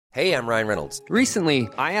Hey, I'm Ryan Reynolds. Recently,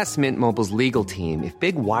 I asked Mint Mobile's legal team if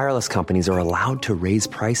big wireless companies are allowed to raise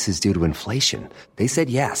prices due to inflation. They said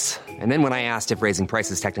yes. And then when I asked if raising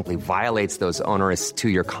prices technically violates those onerous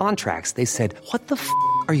two-year contracts, they said, "What the f***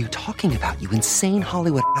 are you talking about, you insane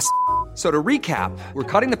Hollywood ass?" So to recap, we're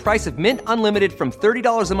cutting the price of Mint Unlimited from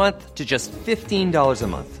 $30 a month to just $15 a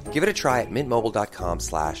month. Give it a try at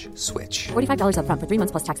mintmobile.com/switch. $45 up front for 3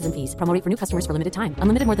 months plus taxes and fees. Promo rate for new customers for limited time.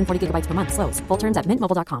 Unlimited more than 40 gigabytes per month. Slows full terms at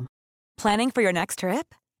mintmobile.com. Planning for your next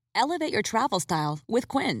trip? Elevate your travel style with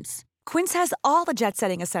Quince. Quince has all the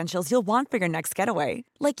jet-setting essentials you'll want for your next getaway,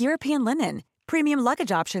 like European linen, premium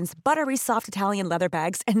luggage options, buttery soft Italian leather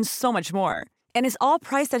bags, and so much more. And is all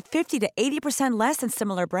priced at 50 to 80% less than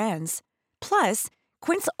similar brands. Plus,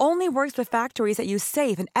 Quince only works with factories that use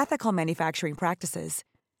safe and ethical manufacturing practices.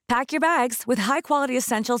 Pack your bags with high-quality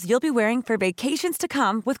essentials you'll be wearing for vacations to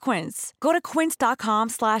come with Quince. Go to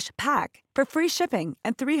quince.com/pack for free shipping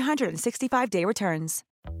and 365-day returns.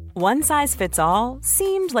 One size fits all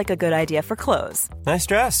seemed like a good idea for clothes. Nice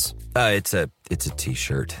dress. It's a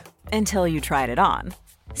t-shirt. Until you tried it on.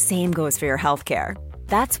 Same goes for your healthcare.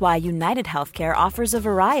 That's why United Healthcare offers a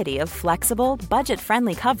variety of flexible,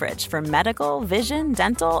 budget-friendly coverage for medical, vision,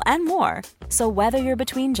 dental, and more. So whether you're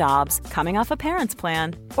between jobs, coming off a parent's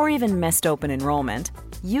plan, or even missed open enrollment,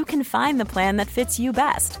 you can find the plan that fits you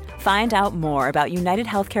best. Find out more about United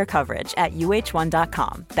Healthcare coverage at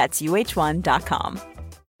uh1.com. That's uh1.com.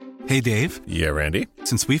 Hey, Dave. Yeah, Randy.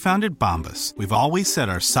 Since we founded Bombas, we've always said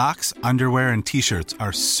our socks, underwear, and T-shirts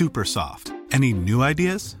are super soft. Any new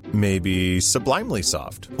ideas? Maybe sublimely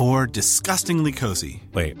soft. Or disgustingly cozy.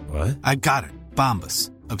 Wait, what? I got it.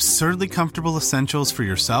 Bombas. Absurdly comfortable essentials for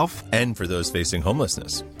yourself and for those facing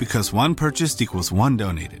homelessness. Because one purchased equals one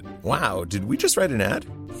donated. Wow, did we just write an ad?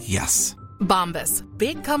 Yes. Bombas.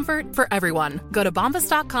 Big comfort for everyone. Go to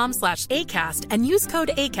bombas.com/ACAST and use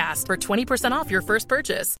code ACAST for 20% off your first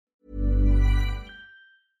purchase.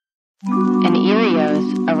 An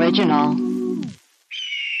Erios original.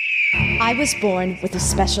 I was born with a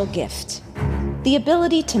special gift. The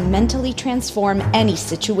ability to mentally transform any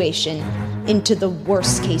situation into the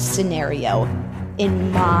worst case scenario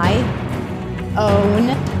in my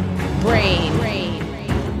own brain.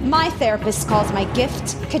 My therapist calls my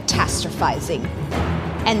gift catastrophizing.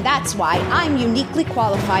 And that's why I'm uniquely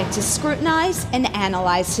qualified to scrutinize and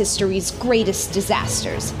analyze history's greatest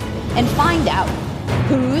disasters and find out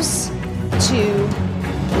who's to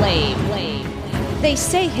blame. They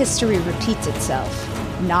say history repeats itself.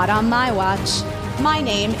 Not on my watch. My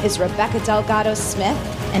name is Rebecca Delgado Smith,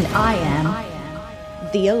 and I am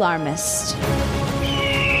the Alarmist.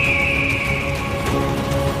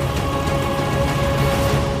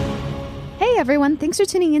 Hey everyone, thanks for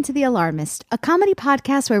tuning into The Alarmist, a comedy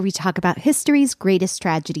podcast where we talk about history's greatest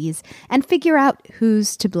tragedies and figure out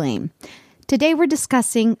who's to blame. Today we're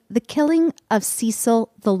discussing the killing of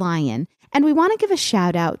Cecil the Lion, and we want to give a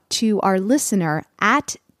shout out to our listener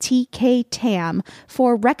at TK Tam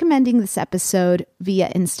for recommending this episode via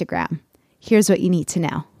Instagram. Here's what you need to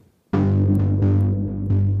know.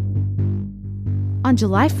 On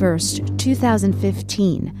July 1st,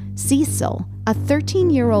 2015, Cecil, a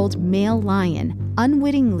 13-year-old male lion,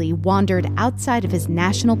 unwittingly wandered outside of his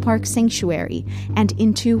national park sanctuary and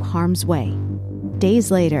into harm's way. Days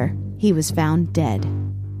later, he was found dead.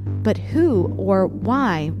 But who or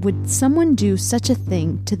why would someone do such a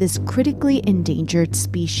thing to this critically endangered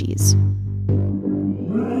species?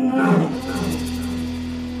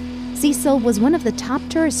 Cecil was one of the top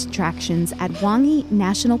tourist attractions at Wangi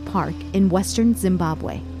National Park in western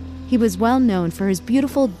Zimbabwe. He was well known for his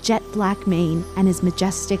beautiful jet black mane and his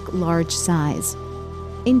majestic large size.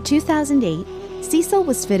 In 2008, Cecil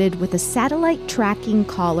was fitted with a satellite tracking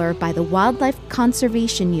collar by the Wildlife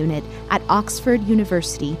Conservation Unit at Oxford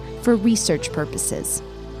University for research purposes.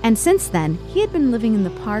 And since then, he had been living in the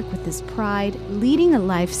park with his pride, leading a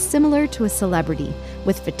life similar to a celebrity,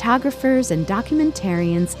 with photographers and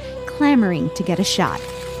documentarians clamoring to get a shot.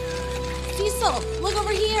 Cecil, look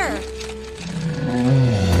over here!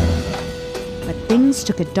 But things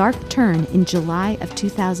took a dark turn in July of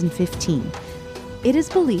 2015. It is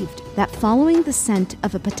believed that following the scent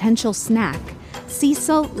of a potential snack,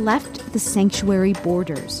 Cecil left the sanctuary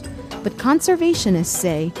borders. But conservationists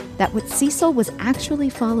say that what Cecil was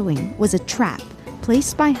actually following was a trap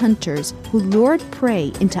placed by hunters who lured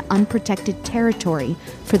prey into unprotected territory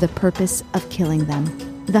for the purpose of killing them.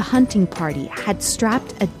 The hunting party had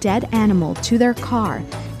strapped a dead animal to their car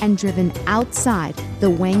and driven outside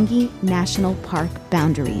the Wangi National Park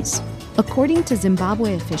boundaries. According to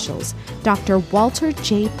Zimbabwe officials, Dr. Walter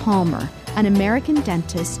J. Palmer, an American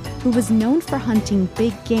dentist who was known for hunting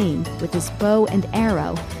big game with his bow and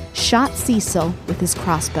arrow, shot Cecil with his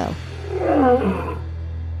crossbow.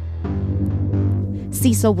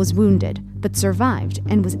 Cecil was wounded, but survived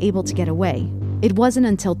and was able to get away. It wasn't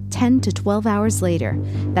until 10 to 12 hours later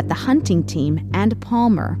that the hunting team and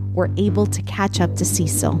Palmer were able to catch up to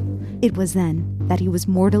Cecil. It was then that he was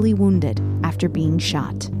mortally wounded after being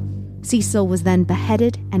shot. Cecil was then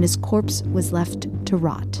beheaded and his corpse was left to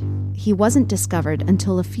rot. He wasn't discovered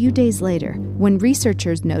until a few days later when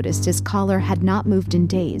researchers noticed his collar had not moved in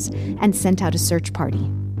days and sent out a search party.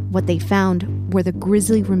 What they found were the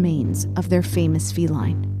grisly remains of their famous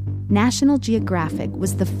feline. National Geographic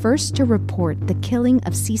was the first to report the killing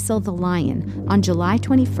of Cecil the lion on July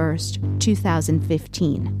 21st,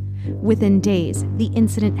 2015. Within days, the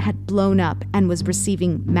incident had blown up and was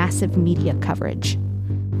receiving massive media coverage.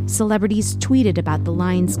 Celebrities tweeted about the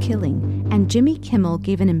lion's killing, and Jimmy Kimmel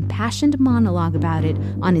gave an impassioned monologue about it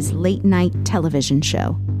on his late-night television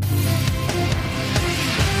show.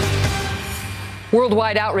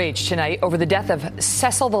 Worldwide outrage tonight over the death of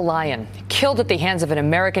Cecil the lion, killed at the hands of an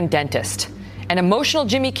American dentist. An emotional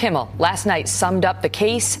Jimmy Kimmel last night summed up the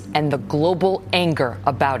case and the global anger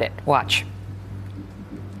about it. Watch.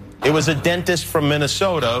 It was a dentist from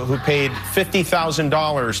Minnesota who paid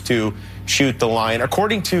 $50,000 to shoot the lion.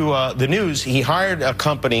 According to the news, he hired a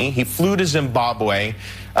company. He flew to Zimbabwe.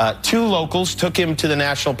 Two locals took him to the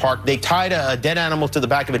national park. They tied a dead animal to the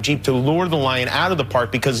back of a Jeep to lure the lion out of the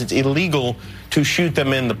park because it's illegal to shoot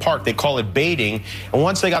them in the park. They call it baiting. And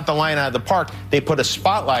once they got the lion out of the park, they put a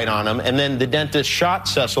spotlight on him, and then the dentist shot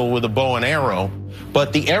Cecil with a bow and arrow.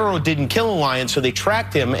 But the arrow didn't kill the lion, so they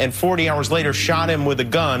tracked him, and 40 hours later shot him with a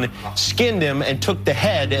gun, skinned him, and took the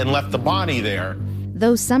head and left the body there.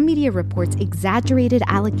 Though some media reports exaggerated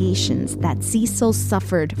allegations that Cecil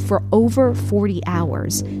suffered for over 40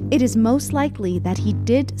 hours, it is most likely that he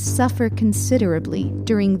did suffer considerably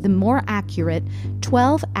during the more accurate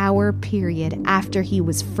 12-hour period after he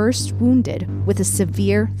was first wounded with a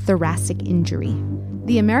severe thoracic injury.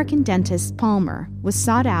 The American dentist Palmer was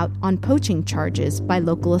sought out on poaching charges by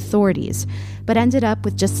local authorities, but ended up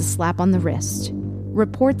with just a slap on the wrist.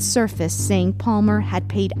 Reports surfaced saying Palmer had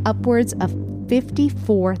paid upwards of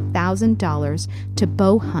 $54,000 to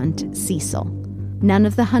bow hunt Cecil. None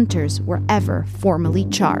of the hunters were ever formally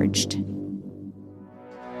charged.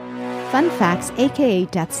 Fun facts, aka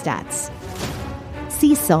death stats.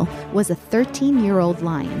 Cecil was a 13-year-old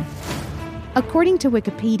lion. According to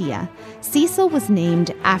Wikipedia, Cecil was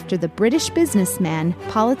named after the British businessman,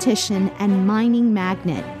 politician, and mining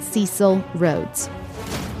magnate Cecil Rhodes.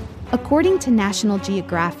 According to National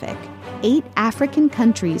Geographic, 8 African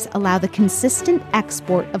countries allow the consistent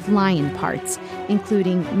export of lion parts,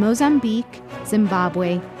 including Mozambique,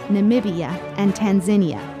 Zimbabwe, Namibia, and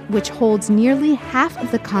Tanzania, which holds nearly half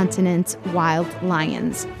of the continent's wild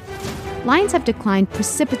lions. Lions have declined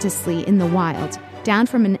precipitously in the wild, down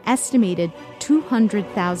from an estimated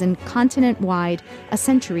 200,000 continent-wide a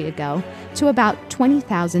century ago to about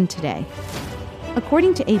 20,000 today.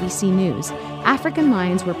 According to ABC News, African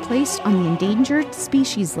lions were placed on the endangered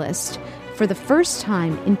species list for the first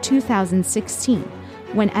time in 2016,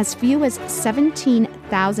 when as few as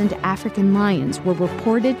 17,000 African lions were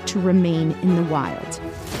reported to remain in the wild.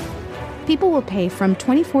 People will pay from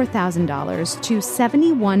 $24,000 to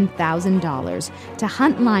 $71,000 to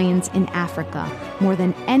hunt lions in Africa, more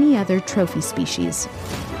than any other trophy species.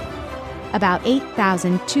 About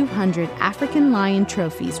 8,200 African lion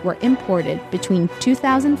trophies were imported between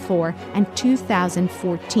 2004 and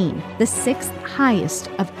 2014, the 6th highest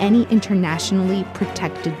of any internationally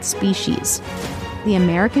protected species. The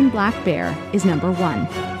American black bear is number 1.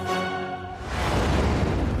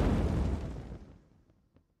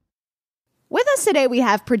 With us today, we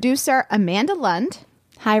have producer Amanda Lund.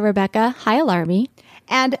 Hi, Rebecca. Hi, Alarmy.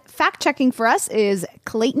 And fact-checking for us is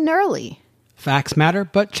Clayton Early. Facts matter,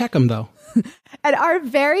 but check them, though. And our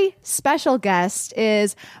very special guest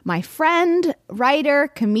is my friend, writer,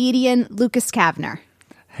 comedian, Lucas Kavner.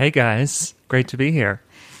 Hey, guys. Great to be here.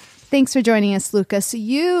 Thanks for joining us, Lucas.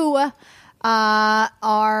 You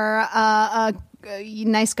are a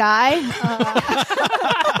nice guy.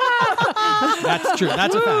 That's true.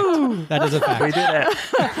 That's a fact. That is a fact. We did it.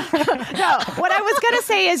 No, what I was going to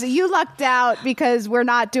say is you lucked out because we're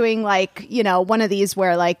not doing one of these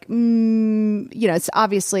where it's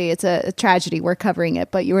obviously it's a tragedy. We're covering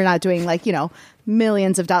it, but you were not doing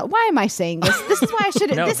millions of dollars. Why am I saying this? This is why I should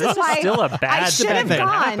have. No, this is why still a bad I should have thing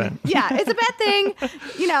gone. Yeah, it's a bad thing.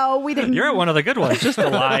 We didn't. You're one of the good ones. Just a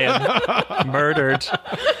lion murdered.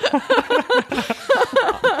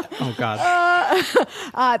 Oh God.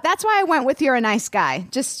 That's why I went with you're a nice guy.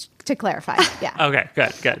 Just to clarify. Yeah. Okay.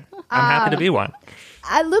 Good. I'm happy to be one.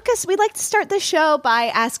 Lucas, we'd like to start the show by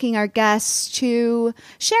asking our guests to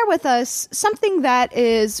share with us something that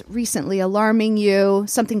is recently alarming you,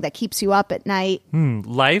 something that keeps you up at night.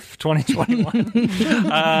 Life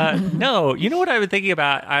 2021. No, you know what I've been thinking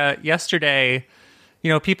about? Yesterday,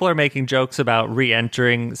 people are making jokes about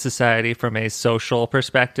re-entering society from a social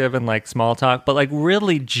perspective and like small talk, but like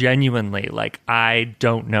really genuinely, like I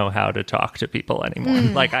don't know how to talk to people anymore.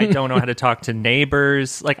 Like I don't know how to talk to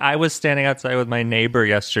neighbors. Like I was standing outside with my neighbor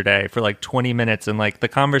yesterday for like 20 minutes and like the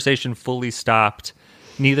conversation fully stopped.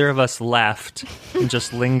 Neither of us left and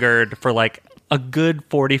just lingered for like a good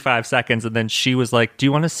 45 seconds. And then she was like, do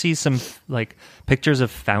you want to see some like pictures of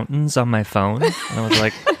fountains on my phone? And I was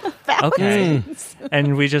like, okay.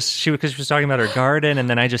 And because she was talking about her garden, and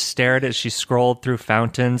then I just stared as she scrolled through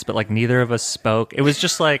fountains, but like neither of us spoke. It was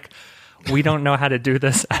just like, we don't know how to do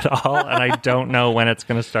this at all, and I don't know when it's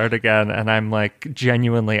going to start again. And I'm like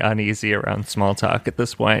genuinely uneasy around small talk at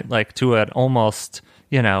this point, like to an almost,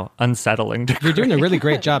 unsettling degree. You're doing a really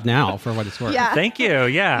great job now, for what it's worth. Yeah. Thank you.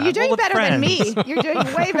 Yeah. You're doing better than me. You're doing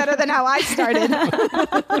way better than how I started.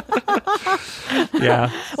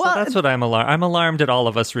 Yeah. So that's what I'm alarmed. I'm alarmed at all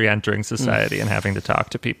of us re-entering society and having to talk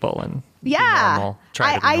to people and be normal.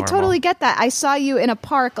 I totally get that. I saw you in a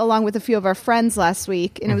park along with a few of our friends last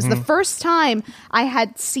week, and it was the first time I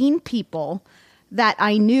had seen people that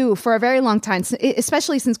I knew for a very long time,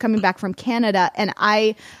 especially since coming back from Canada. And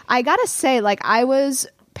I gotta say, like, I was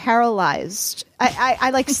paralyzed. I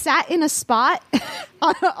like sat in a spot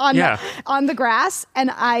on the grass,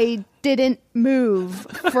 and I didn't move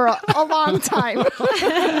for a long time.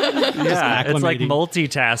 Yeah, it's like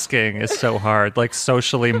multitasking is so hard. Like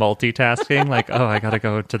socially multitasking. Like, oh, I gotta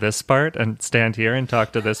go to this part and stand here and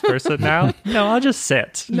talk to this person now. No, I'll just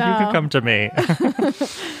sit. No. You can come to me.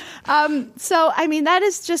 So, I mean, that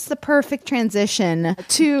is just the perfect transition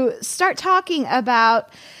to start talking about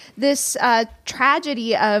this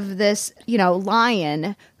tragedy of this,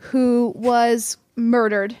 lion who was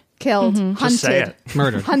murdered, killed, hunted. Just say it.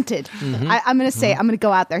 Murdered. Hunted. I'm going to say, I'm going to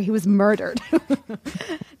go out there. He was murdered.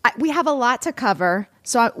 We have a lot to cover,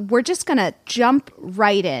 so we're just going to jump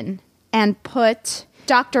right in and put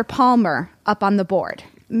Dr. Palmer up on the board.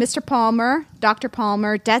 Mr. Palmer, Dr.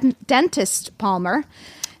 Palmer, Dentist Palmer.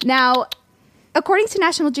 Now, according to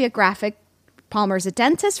National Geographic, Palmer is a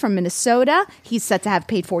dentist from Minnesota. He's said to have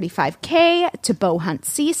paid $45K to bow hunt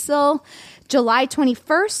Cecil. July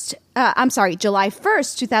 1st,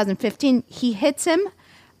 2015, he hits him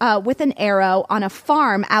with an arrow on a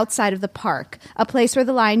farm outside of the park, a place where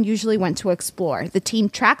the lion usually went to explore. The team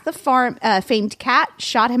tracked the famed cat,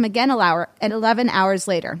 shot him again 11 hours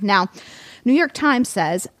later. Now, New York Times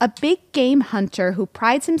says, a big game hunter who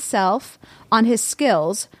prides himself on his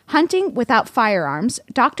skills hunting without firearms,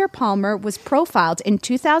 Dr. Palmer was profiled in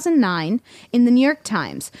 2009 in the New York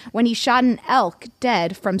Times when he shot an elk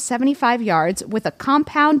dead from 75 yards with a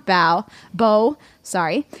compound bow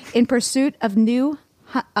in pursuit of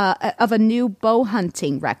a new bow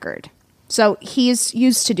hunting record. So he's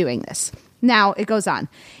used to doing this. Now, it goes on.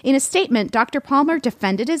 In a statement, Dr. Palmer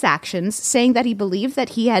defended his actions, saying that he believed that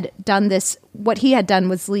he had done this, what he had done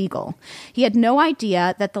was legal. He had no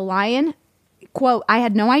idea that the lion, quote, I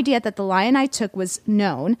had no idea that the lion I took was a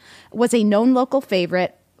known local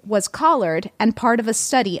favorite, was collared and part of a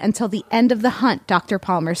study until the end of the hunt, Dr.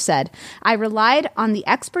 Palmer said. I relied on the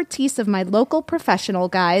expertise of my local professional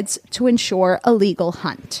guides to ensure a legal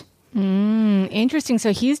hunt. Interesting.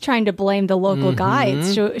 So he's trying to blame the local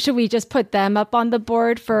guides. Should we just put them up on the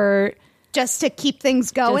board for... Just to keep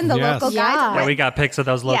things going, local guides? Yeah, we got pics of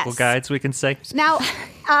those local guides we can say. Now,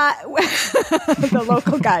 the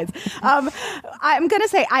local guides. I'm going to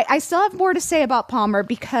say, I still have more to say about Palmer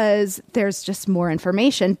because there's just more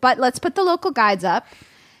information. But let's put the local guides up,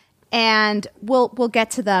 and we'll get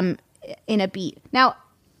to them in a beat. Now,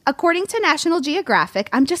 according to National Geographic,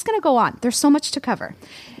 I'm just going to go on. There's so much to cover.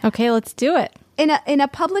 Okay, let's do it. In a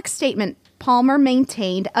public statement, Palmer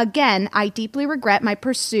maintained, again, I deeply regret my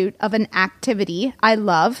pursuit of an activity I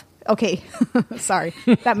love. Okay, sorry,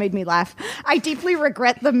 that made me laugh. I deeply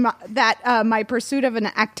regret that my pursuit of an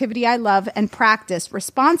activity I love and practice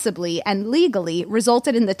responsibly and legally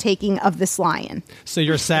resulted in the taking of this lion. So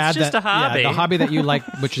you're sad it's just a hobby. Yeah, the hobby that you like,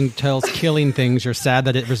 which entails killing things, you're sad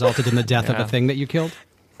that it resulted in the death of a thing that you killed?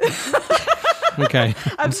 Okay.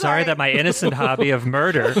 I'm sorry that my innocent hobby of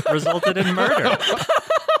murder resulted in murder.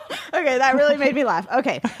 Okay, that really made me laugh.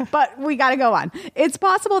 Okay, but we got to go on. It's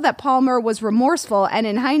possible that Palmer was remorseful and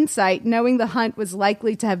in hindsight, knowing the hunt was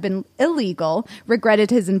likely to have been illegal, regretted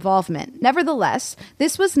his involvement. Nevertheless,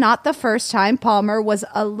 this was not the first time Palmer was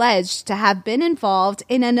alleged to have been involved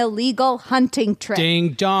in an illegal hunting trip.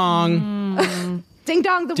 Ding dong. Ding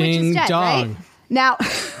dong, the witch Ding is dead, dong. right? Now,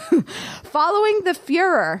 following the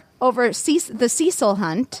furor over the Cecil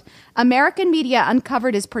hunt, American media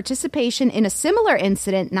uncovered his participation in a similar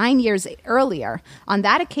incident 9 years earlier. On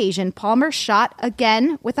that occasion, Palmer shot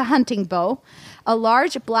again with a hunting bow a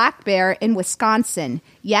large black bear in Wisconsin.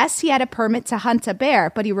 Yes, he had a permit to hunt a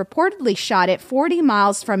bear, but he reportedly shot it 40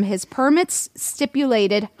 miles from his permit's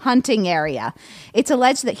stipulated hunting area. It's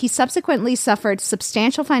alleged that he subsequently suffered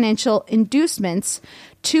substantial financial inducements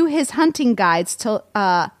to his hunting guides to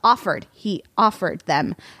offered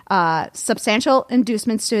them substantial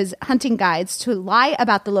inducements to his hunting guides to lie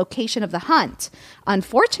about the location of the hunt.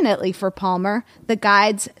 Unfortunately for Palmer, the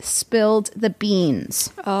guides spilled the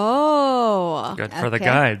beans. Oh, good for the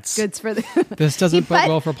guides. Good for the. This doesn't bode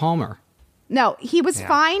well for Palmer. No, he was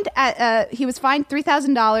fined fined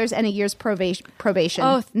 $3,000 and a year's probation.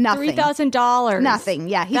 Oh, nothing. $3,000. Nothing.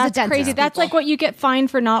 Yeah, he's That's a dentist. crazy. That's like what you get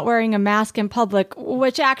fined for not wearing a mask in public,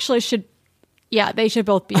 which actually should. Yeah, they should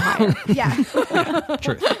both be higher. Yeah.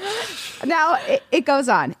 True. Now, it goes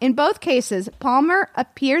on. In both cases, Palmer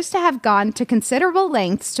appears to have gone to considerable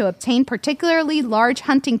lengths to obtain particularly large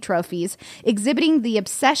hunting trophies, exhibiting the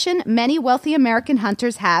obsession many wealthy American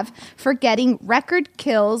hunters have for getting record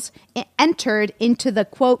kills entered into the,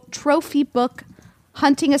 quote, trophy book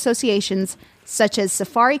hunting associations such as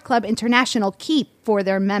Safari Club International keep for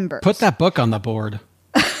their members. Put that book on the board.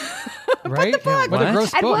 Right? Yeah, what a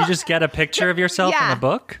gross book. You just get a picture of yourself in a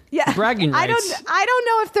book? Yeah. Bragging rights. I don't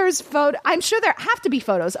know if there's photo. I'm sure there have to be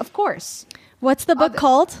photos, of course. What's the book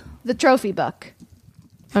called? The Trophy Book.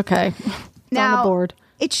 Okay. Now, on the board.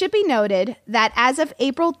 It should be noted that as of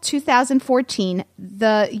April 2014,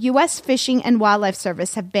 the U.S. Fishing and Wildlife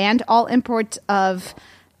Service have banned all imports of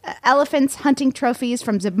elephants hunting trophies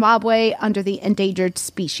from Zimbabwe under the Endangered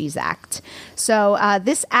Species Act. So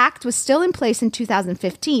this act was still in place in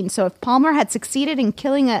 2015. So if Palmer had succeeded in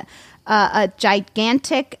killing a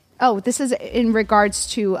gigantic... Oh, this is in regards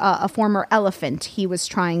to a former elephant he was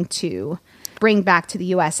trying to bring back to the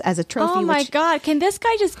U.S. as a trophy. Oh, my God. Can this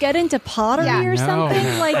guy just get into pottery or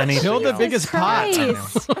something? Like, kill the biggest pot.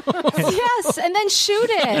 Yes, and then shoot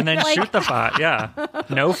it. And then shoot the pot, yeah.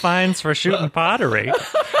 No fines for shooting pottery.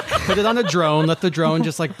 Put it on a drone, let the drone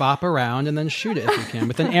just like bop around, and then shoot it if you can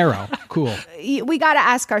with an arrow. Cool. We got to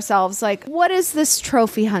ask ourselves, like, what is this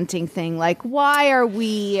trophy hunting thing? Like, why are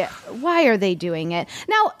they doing it?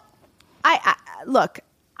 Now, I look,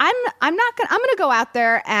 I'm going to go out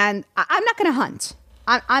there and I'm not going to hunt.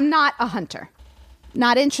 I'm not a hunter.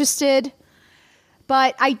 Not interested,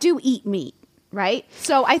 but I do eat meat, right?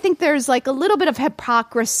 So I think there's like a little bit of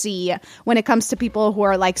hypocrisy when it comes to people who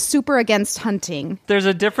are like super against hunting. There's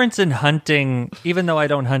a difference in hunting, even though I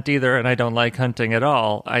don't hunt either and I don't like hunting at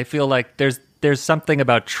all. I feel like there's something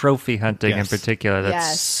about trophy hunting in particular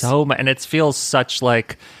that's so much, and it feels such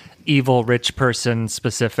like evil rich person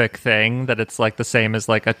specific thing that it's like the same as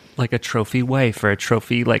like a trophy wife or a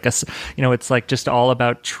trophy like a, you know, it's like just all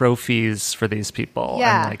about trophies for these people.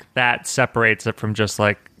 And like that separates it from just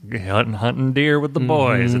like hunting deer with the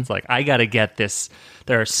boys. It's like, I gotta get this.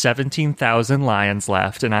 There are 17,000 lions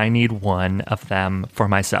left and I need one of them for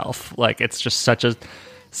myself. Like it's just such a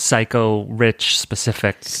psycho rich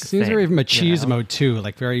specific seems thing, very machismo too,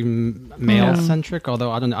 like very male centric. Although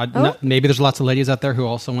I don't know, maybe there's lots of ladies out there who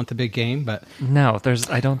also want the big game, but no,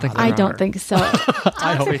 I don't think so.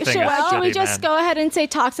 I hope Should we just go ahead and say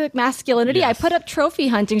toxic masculinity? Yes. I put up trophy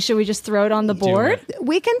hunting. Should we just throw it on the board?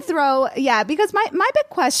 We can throw, because my big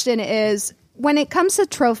question is, when it comes to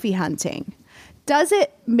trophy hunting, does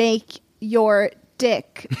it make your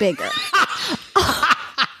dick bigger?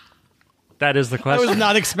 That is the question. I was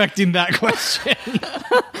not expecting that question.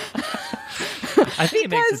 I think it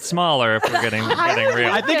makes it smaller if we're getting real.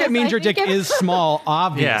 I think it means your dick is small,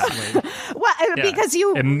 obviously. Well, because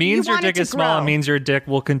it means you your want dick it is to small. grow. It means your dick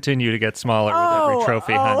will continue to get smaller with every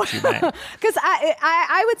trophy hunt you make. Because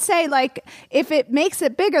I would say, like, if it makes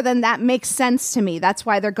it bigger, then that makes sense to me. That's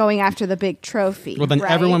why they're going after the big trophy. Well, then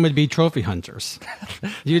right? everyone would be trophy hunters.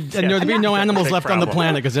 And there'd be no animals left on the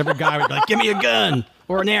planet because every guy would be like, give me a gun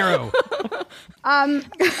or an arrow.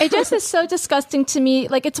 It just is so disgusting to me.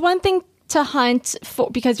 Like, it's one thing to hunt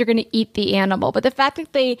because you're going to eat the animal, but the fact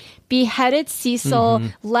that they beheaded Cecil,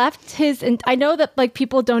 left his, and I know that like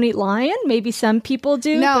people don't eat lion, maybe some people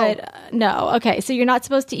do, but no. Okay, so you're not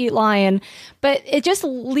supposed to eat lion, but it just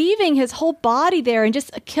leaving his whole body there and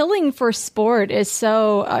just killing for sport is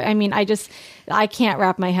so, I can't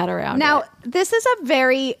wrap my head around now, it. This is a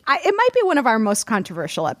very, it might be one of our most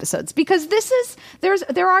controversial episodes because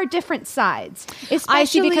there are different sides. Especially, I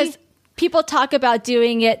see, because people talk about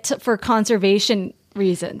doing it for conservation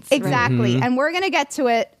reasons. Exactly. Right? And we're going to get to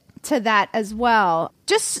it to that as well.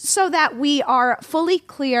 Just so that we are fully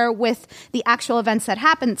clear with the actual events that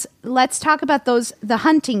happened, let's talk about the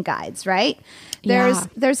hunting guides, right?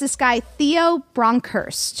 There's this guy, Theo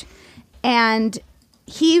Bronkhorst, and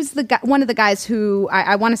he's one of the guys who,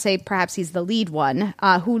 I want to say perhaps he's the lead one,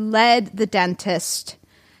 who led the dentist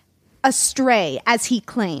astray, as he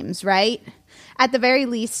claims, right? At the very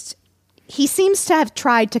least, he seems to have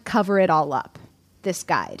tried to cover it all up, this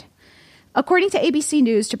guide. According to ABC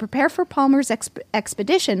News, to prepare for Palmer's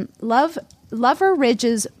expedition, Lover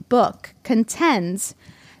Ridge's book contends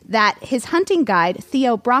that his hunting guide,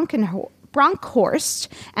 Theo Bronkhorst,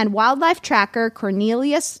 and wildlife tracker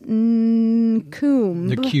Cornelius Ncube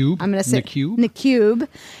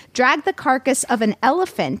dragged the carcass of an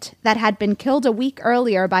elephant that had been killed a week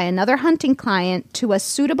earlier by another hunting client to a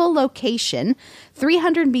suitable location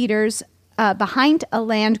 300 meters behind a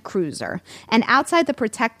Land Cruiser and outside the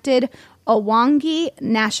protected Owangi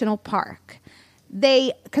National Park.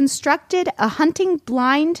 They constructed a hunting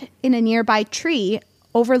blind in a nearby tree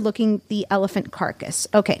overlooking the elephant carcass.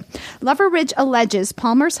 Okay. Lover Ridge alleges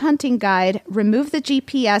Palmer's hunting guide removed the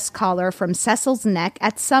GPS collar from Cecil's neck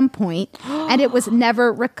at some point, and it was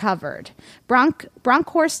never recovered.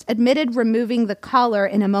 Bronkhorst admitted removing the collar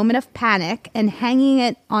in a moment of panic and hanging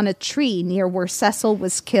it on a tree near where Cecil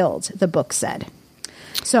was killed, the book said.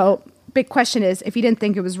 So, big question is, if he didn't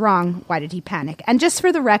think it was wrong, why did he panic? And just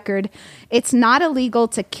for the record, it's not illegal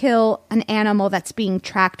to kill an animal that's being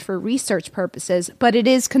tracked for research purposes, but it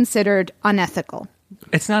is considered unethical.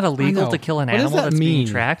 It's not illegal to kill an animal that's being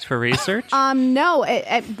tracked for research? No.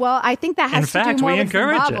 Well, I think that has to do more with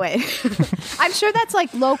Zimbabwe. I'm sure that's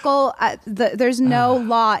like local. There's no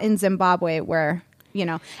law in Zimbabwe where,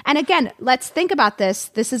 And again, let's think about this.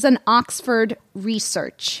 This is an Oxford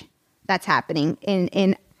research that's happening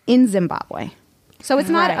in Zimbabwe. So it's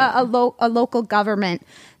not a local government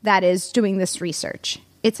that is doing this research.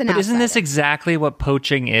 It's an outsider. Isn't this exactly what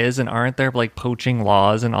poaching is? And aren't there like poaching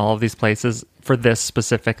laws in all of these places for this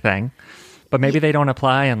specific thing? But maybe they don't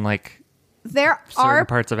apply in like certain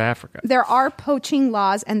parts of Africa. There are poaching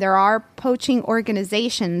laws and there are poaching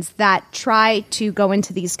organizations that try to go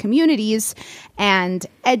into these communities and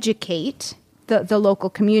educate the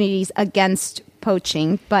local communities against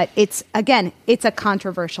poaching, but it's a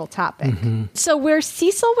controversial topic. Mm-hmm. So where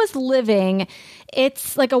Cecil was living,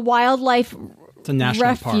 it's like a wildlife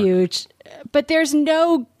refuge, but there's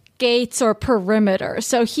no gates or perimeter.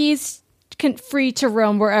 So he's free to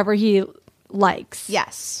roam wherever he likes.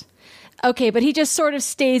 Yes. Okay, but he just sort of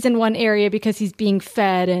stays in one area because he's being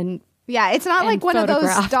fed and it's not like one of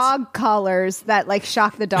those dog collars that like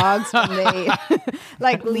shock the dogs when they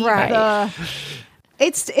like leave the...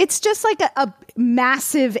 It's just like a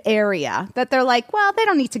massive area that they're like, well, they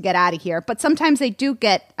don't need to get out of here. But sometimes they do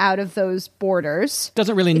get out of those borders.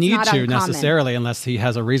 Doesn't really need to necessarily unless he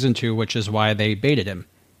has a reason to, which is why they baited him.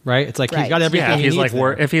 Right? It's like he's got everything he needs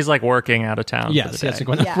if he's like working out of town. Yes, he has to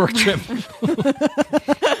go on a work trip.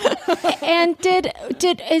 And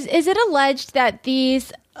is it alleged that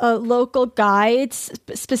these local guides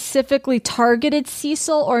specifically targeted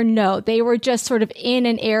Cecil, or no? They were just sort of in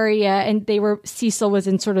an area and Cecil was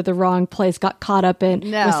in sort of the wrong place, got caught up with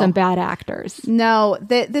some bad actors. No,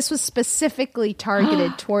 this was specifically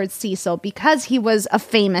targeted towards Cecil because he was a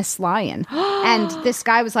famous lion. And this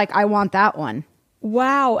guy was like, I want that one.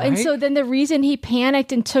 Wow. Right? And so then the reason he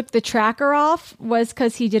panicked and took the tracker off was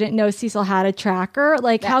because he didn't know Cecil had a tracker.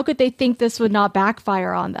 Like, how could they think this would not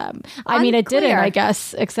backfire on them? I mean, it didn't, I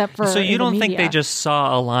guess, except for So you don't think they just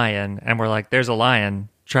saw a lion and were like, there's a lion,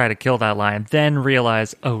 try to kill that lion, then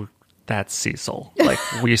realize, oh, that's Cecil. Like,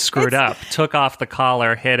 we screwed up, took off the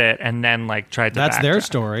collar, hit it, and then like tried to That's their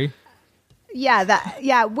story.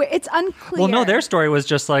 It's unclear. Well, no, their story was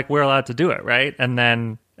just like, we're allowed to do it, right? And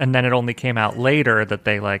then it only came out later that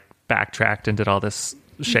they like backtracked and did all this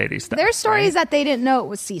shady stuff. Their story is that they didn't know it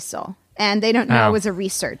was Cecil and they don't know it was a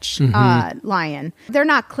research lion. They're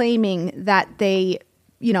not claiming that they,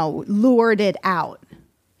 lured it out.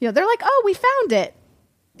 They're like, oh, we found it.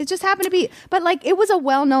 It just happened to be. But like it was a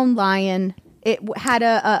well-known lion. It had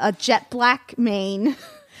a jet black mane.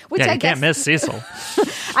 Which I guess, can't miss Cecil.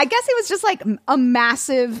 I guess it was just like a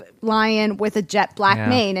massive lion with a jet black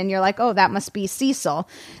mane. And you're like, oh, that must be Cecil.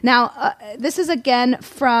 Now, this is again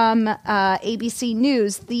from ABC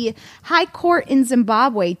News. The High Court in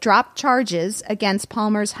Zimbabwe dropped charges against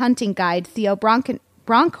Palmer's hunting guide, Theo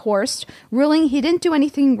Bronkhorst, ruling he didn't do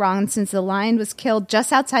anything wrong since the lion was killed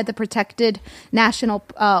just outside the protected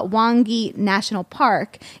Owangi National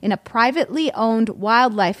Park in a privately owned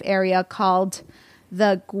wildlife area called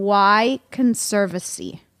the Gwai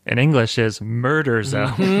Conservancy. in English is murder zone.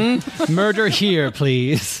 Mm-hmm. Murder here,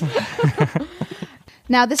 please.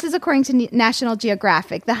 Now, this is according to National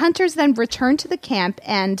Geographic. The hunters then returned to the camp,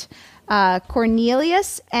 and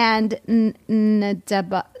Cornelius and Nadabazinle.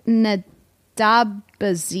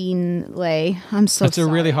 I'm so That's sorry.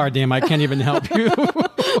 a really hard name. I can't even help you.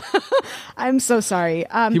 I'm so sorry.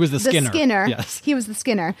 He was the Skinner. Yes. He was the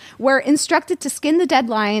Skinner. Were instructed to skin the dead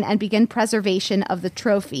lion and begin preservation of the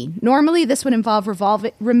trophy. Normally, this would involve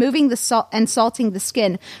removing the salt and salting the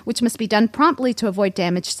skin, which must be done promptly to avoid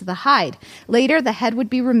damage to the hide. Later, the head would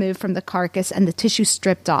be removed from the carcass and the tissue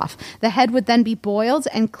stripped off. The head would then be boiled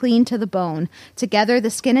and cleaned to the bone. Together, the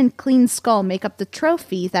skin and clean skull make up the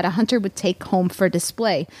trophy that a hunter would take home for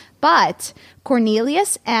display. But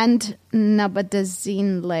Cornelius and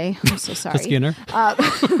Nadabazinle, I'm so sorry. The Skinner.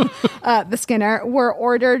 The Skinner were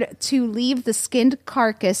ordered to leave the skinned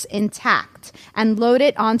carcass intact and load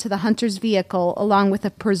it onto the hunter's vehicle along with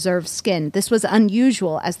a preserved skin. This was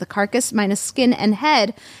unusual as the carcass minus skin and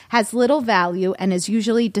head has little value and is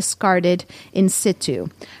usually discarded in situ.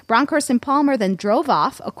 Bronkhorst and Palmer then drove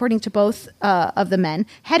off, according to both of the men,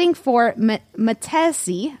 heading for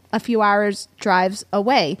Metesi, a few hours drives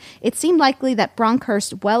away. It seemed likely that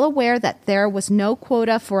Bronkhorst, well aware that there was no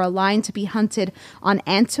quota for a lion to be hunted on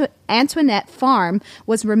Antoinette Farm,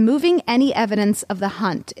 was removing any evidence of the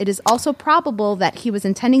hunt. It is also probable that he was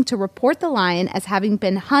intending to report the lion as having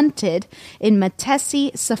been hunted in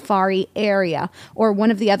Metesi Safari area, or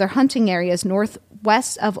one of the other hunting areas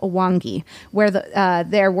northwest of Owangi, where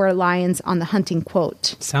there were lions on the hunting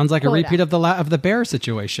quote. Sounds like quota. a repeat of the bear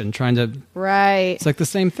situation. Trying to right. It's like the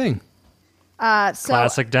same thing.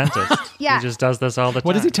 Classic dentist. Yeah. He just does this all the time.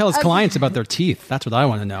 What does he tell his clients about their teeth? That's what I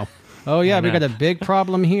want to know. Oh yeah, we got a big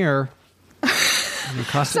problem here. We're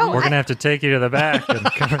going to have to take you to the back and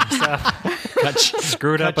cover this up.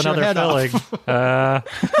 Screwed up another filling. That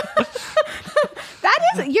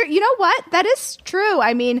is, you know what? That is true.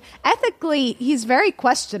 I mean, ethically, he's very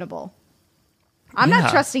questionable. I'm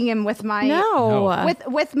not trusting him with my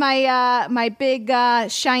with my my big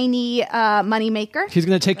shiny moneymaker. He's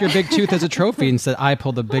going to take your big tooth as a trophy and said, "I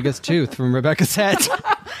pulled the biggest tooth from Rebecca's head."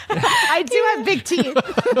 I do have big teeth.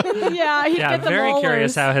 Yeah, I'm very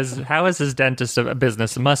curious how his dentist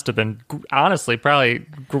business must have been honestly probably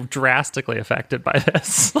drastically affected by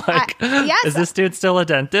this. Yes. Is this dude still a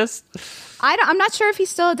dentist? I'm not sure if he's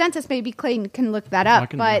still a dentist. Maybe Clayton can look that up.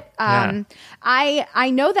 But I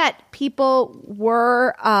know that people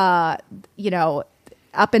were up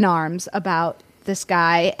in arms about this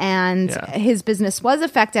guy, and his business was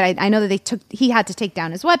affected. I know that he had to take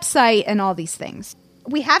down his website and all these things.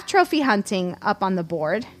 We have trophy hunting up on the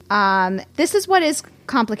board. This is what is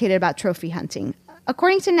complicated about trophy hunting.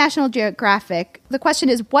 According to National Geographic, the question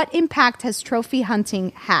is, what impact has trophy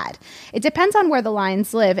hunting had? It depends on where the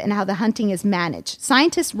lions live and how the hunting is managed.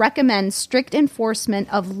 Scientists recommend strict enforcement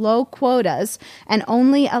of low quotas and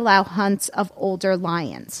only allow hunts of older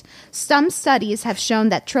lions. Some studies have shown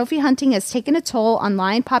that trophy hunting has taken a toll on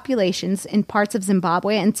lion populations in parts of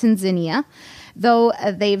Zimbabwe and Tanzania, though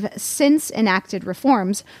they've since enacted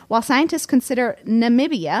reforms, while scientists consider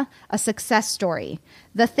Namibia a success story.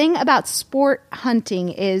 The thing about sport hunting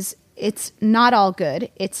is it's not all good,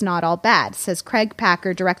 it's not all bad, says Craig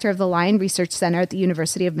Packer, director of the Lion Research Center at the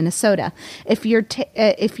University of Minnesota. If you're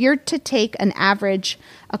to take an average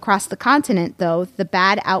across the continent, though, the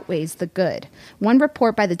bad outweighs the good. One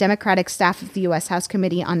report by the Democratic staff of the U.S. House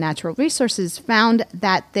Committee on Natural Resources found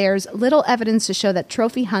that there's little evidence to show that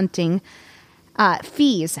trophy hunting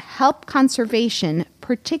fees help conservation,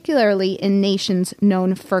 particularly in nations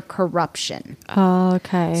known for corruption. Oh,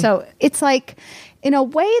 okay. So it's like, in a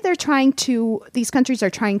way, these countries are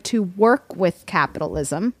trying to work with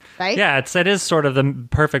capitalism, right? Yeah, it is sort of the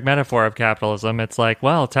perfect metaphor of capitalism. It's like,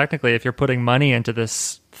 well, technically, if you're putting money into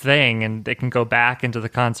this thing and it can go back into the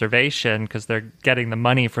conservation because they're getting the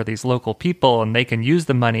money for these local people and they can use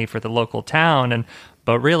the money for the local town.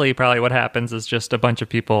 But really, probably what happens is just a bunch of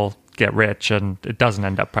people get rich and it doesn't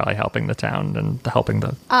end up probably helping the town and helping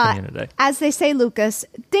the community. As they say, Lucas,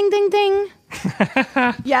 ding, ding, ding.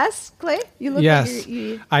 Yes, Clay? You look yes.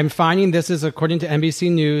 Like I'm finding this is according to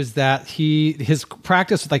NBC News that his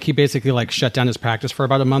practice, he basically shut down his practice for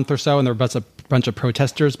about a month or so, and there was a bunch of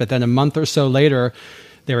protesters. But then a month or so later,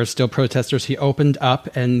 there were still protesters. He opened up,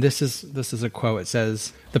 and this is a quote. It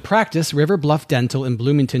says, "The practice, River Bluff Dental in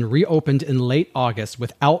Bloomington, reopened in late August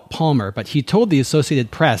without Palmer, but he told the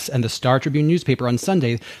Associated Press and the Star Tribune newspaper on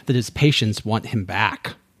Sunday that his patients want him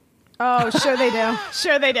back." Oh, sure they do.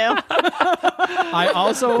 Sure they do.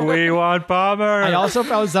 We want Bomber. I also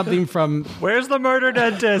found something from... Where's the murder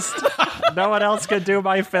dentist? No one else can do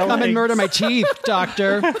my filling. Come and murder my teeth,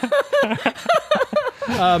 doctor.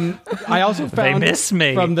 I also found they miss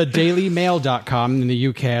me. from the dailymail.com in the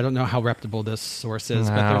UK. I don't know how reputable this source is,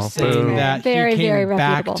 but they're saying that Very, he very came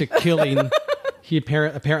back reputable. to killing... He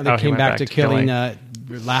apparently came back to killing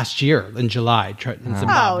last year in July in Zimbabwe.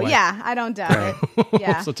 Oh, yeah. I don't doubt it.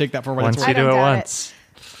 Yeah. So take that for what Once it's you worth. do it once.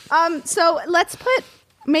 So let's put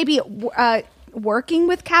maybe working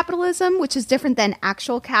with capitalism, which is different than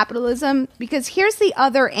actual capitalism, because here's the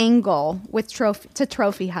other angle with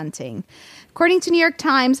trophy hunting. According to New York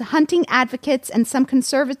Times, hunting advocates and some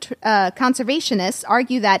conservationists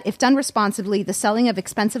argue that if done responsibly, the selling of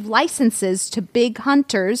expensive licenses to big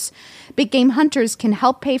game hunters can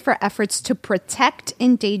help pay for efforts to protect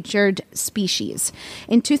endangered species.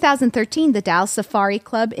 In 2013, the Dallas Safari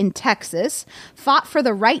Club in Texas fought for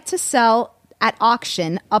the right to sell at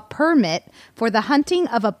auction a permit for the hunting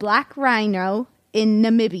of a black rhino in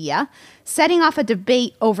Namibia, setting off a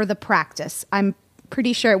debate over the practice. I'm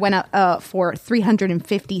pretty sure it went up for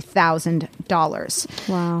 $350,000.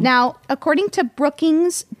 Wow. Now, according to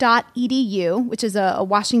Brookings.edu, which is a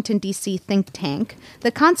Washington, D.C. think tank, the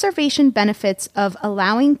conservation benefits of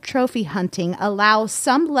allowing trophy hunting allow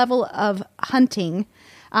some level of hunting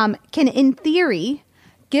can, in theory,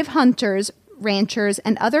 give hunters, ranchers,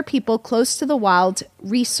 and other people close to the wild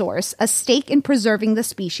resource a stake in preserving the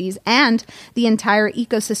species and the entire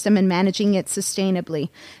ecosystem and managing it sustainably.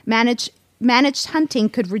 Managed hunting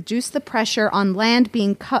could reduce the pressure on land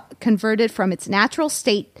being converted from its natural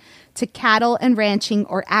state to cattle and ranching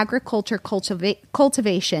or agriculture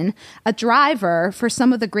cultivation, a driver for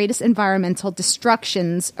some of the greatest environmental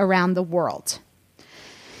destructions around the world.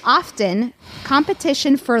 Often,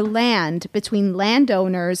 competition for land between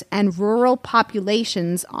landowners and rural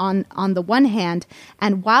populations on the one hand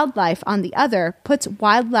and wildlife on the other puts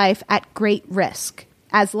wildlife at great risk,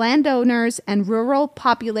 as landowners and rural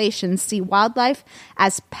populations see wildlife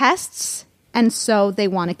as pests, and so they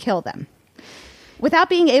want to kill them. Without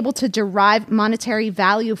being able to derive monetary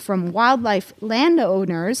value from wildlife,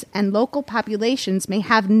 landowners and local populations may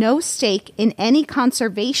have no stake in any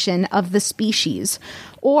conservation of the species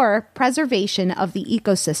or preservation of the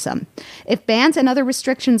ecosystem. If bans and other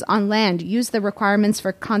restrictions on land use the requirements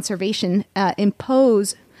for conservation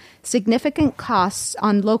impose significant costs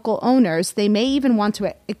on local owners, they may even want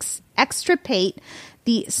to extirpate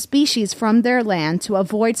the species from their land to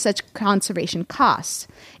avoid such conservation costs.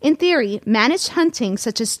 In theory, managed hunting,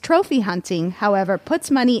 such as trophy hunting, however, puts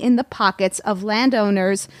money in the pockets of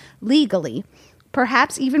landowners legally,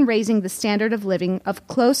 perhaps even raising the standard of living of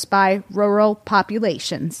close-by rural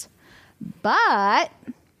populations. But,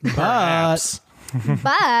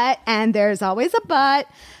 and there's always a but,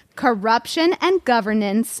 corruption and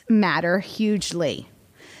governance matter hugely.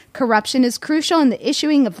 Corruption is crucial in the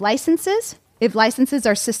issuing of licenses. If licenses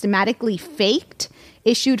are systematically faked,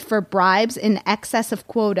 issued for bribes in excess of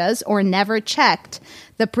quotas, or never checked,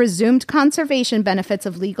 the presumed conservation benefits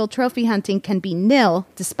of legal trophy hunting can be nil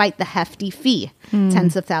despite the hefty fee,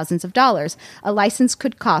 tens of thousands of dollars. A license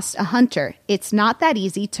could cost a hunter. It's not that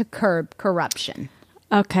easy to curb corruption.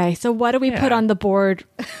 Okay, so what do we put on the board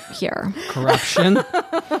here? Corruption.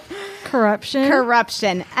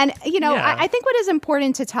 Corruption. And, I think what is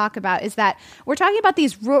important to talk about is that we're talking about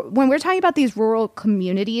when we're talking about these rural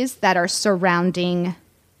communities that are surrounding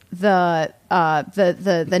the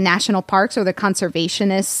national parks or the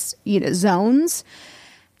conservationist zones,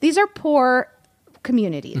 these are poor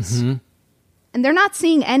communities. Mm-hmm. And they're not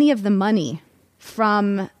seeing any of the money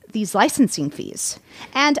from these licensing fees.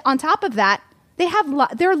 And on top of that,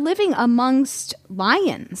 they're living amongst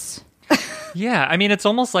lions. Yeah, I mean, it's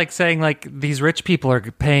almost like saying like these rich people are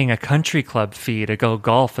paying a country club fee to go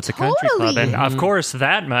golf at the country club, and of course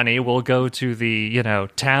that money will go to the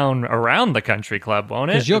town around the country club,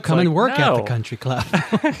 won't it? Because you'll come and work at the country club.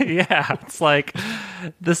 Yeah, it's like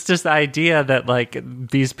this just idea that like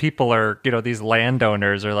these people are these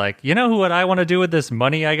landowners are like what I want to do with this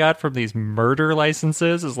money I got from these murder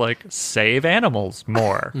licenses is like save animals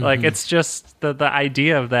more. Mm-hmm. Like it's just the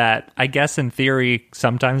idea of that. I guess in theory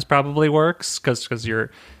sometimes probably works. Because you're,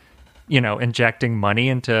 injecting money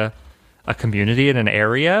into a community in an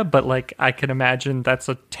area, but like I can imagine that's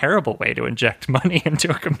a terrible way to inject money into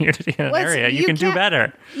a community in an area. You can do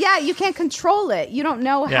better. Yeah, you can't control it. You don't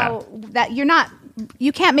know how that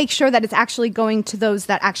you can't make sure that it's actually going to those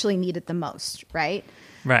that actually need it the most, right?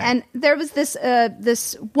 Right. And there was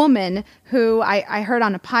this woman who I heard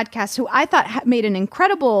on a podcast who I thought made an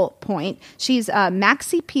incredible point. She's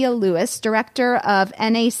Maxi Pia Lewis, director of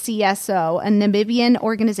NACSO, a Namibian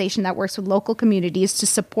organization that works with local communities to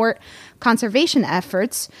support conservation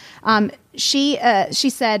efforts. She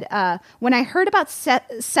said, when I heard about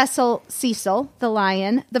Cecil the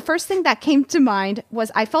lion, the first thing that came to mind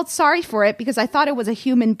was I felt sorry for it because I thought it was a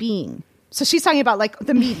human being. So she's talking about like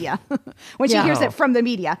the media when she hears it from the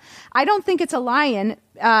media. I don't think it's a lion.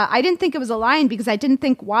 I didn't think it was a lion because I didn't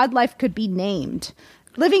think wildlife could be named.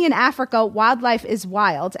 Living in Africa, wildlife is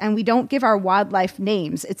wild, and we don't give our wildlife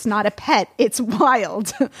names. It's not a pet, it's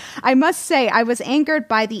wild. I must say, I was angered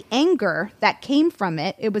by the anger that came from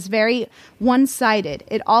it. It was very one-sided.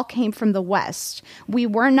 It all came from the West. We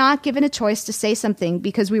were not given a choice to say something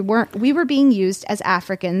because we were being used as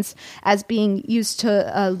Africans, as being used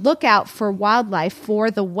to look out for wildlife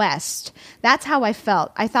for the West. That's how I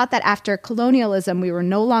felt. I thought that after colonialism, we were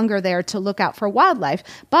no longer there to look out for wildlife,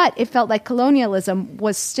 but it felt like colonialism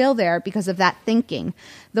was still there because of that thinking.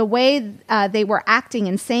 The way they were acting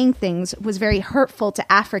and saying things was very hurtful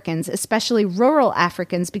to Africans, especially rural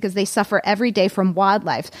Africans, because they suffer every day from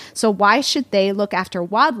wildlife. So why should they look after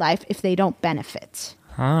wildlife if they don't benefit?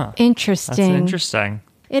 Huh. Interesting. That's interesting.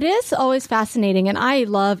 It is always fascinating, and I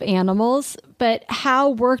love animals, but how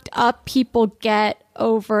worked up people get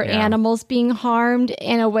over animals being harmed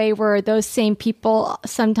in a way where those same people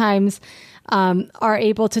sometimes are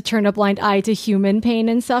able to turn a blind eye to human pain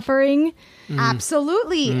and suffering.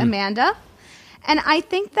 Absolutely, Amanda. And I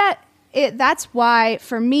think that that's why,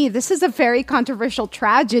 for me, this is a very controversial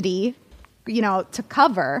tragedy, to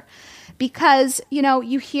cover, because,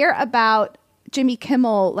 you hear about Jimmy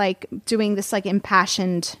Kimmel, like, doing this, like,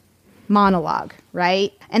 impassioned monologue,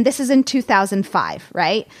 right? And this is in 2005,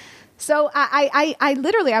 right? So I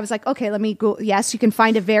literally, I was like, okay, let me go. Yes, you can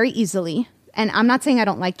find it very easily. And I'm not saying I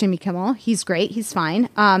don't like Jimmy Kimmel. He's great. He's fine.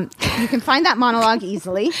 You can find that monologue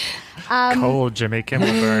easily. Cold Jimmy Kimmel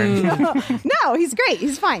burn. No, he's great.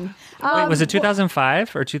 He's fine. Wait, was it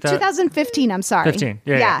 2005 or 2015? I'm sorry. 15.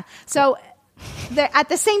 Yeah. So at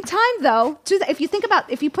the same time, though,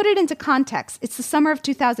 if you put it into context, it's the summer of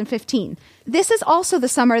 2015. This is also the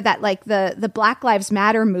summer that like the Black Lives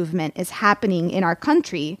Matter movement is happening in our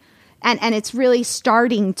country. And it's really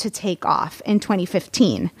starting to take off in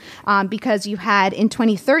 2015 because you had in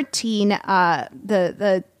 2013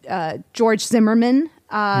 the George Zimmerman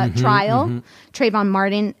trial, Trayvon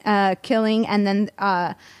Martin killing, and then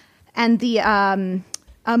the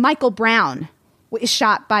Michael Brown is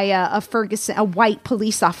shot by a white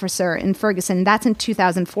police officer in Ferguson. That's in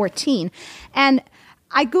 2014, and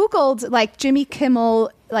I Googled like Jimmy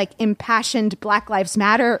Kimmel, like impassioned Black Lives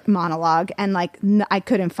Matter monologue, and like I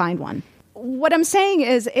couldn't find one. What I'm saying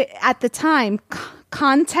is at the time,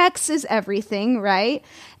 context is everything, right?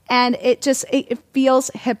 And it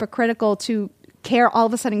feels hypocritical to all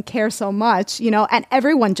of a sudden care so much, and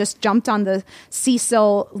everyone just jumped on the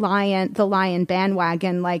Cecil the lion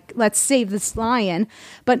bandwagon, like, let's save this lion.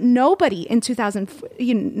 But nobody in 2000,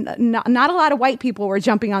 not a lot of white people were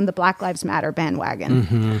jumping on the Black Lives Matter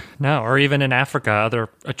bandwagon. No, or even in Africa, other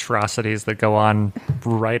atrocities that go on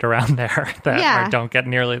right around there that don't get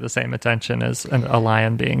nearly the same attention as a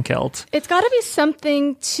lion being killed. It's got to be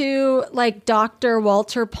something to like Dr.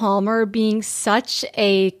 Walter Palmer being such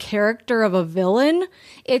a character of a villain.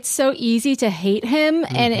 It's so easy to hate him.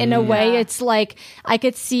 And in a way, it's like I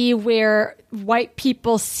could see where white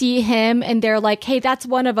people see him and they're like, hey, that's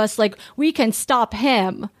one of us. Like, we can stop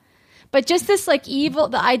him. But just this like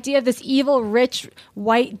the idea of this evil, rich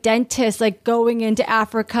white dentist like going into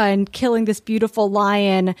Africa and killing this beautiful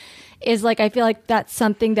lion is like, I feel like that's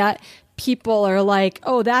something that people are like,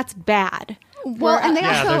 oh, that's bad. Well, and they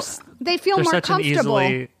also they feel more comfortable.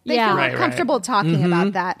 They feel more comfortable talking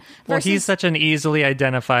about that. Well, he's such an easily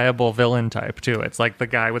identifiable villain type too. It's like the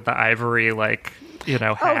guy with the ivory, like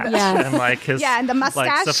hat and like his and the mustache,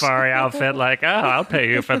 like safari outfit. Like, oh, I'll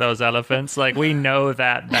pay you for those elephants. Like, we know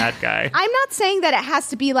that guy. I'm not saying that it has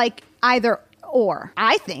to be like either or.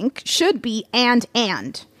 I think should be and.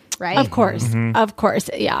 Right? Of course,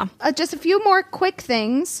 yeah. Just a few more quick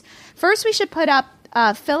things. First, we should put up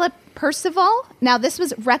Philip Percival. Now, this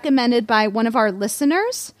was recommended by one of our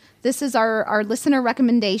listeners. This is our listener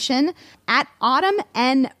recommendation. At Autumn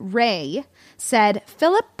N. Ray said,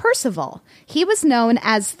 Philip Percival. He was known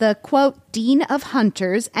as the, quote, Dean of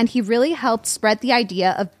Hunters, and he really helped spread the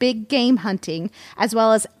idea of big game hunting, as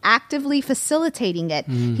well as actively facilitating it.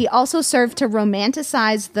 He also served to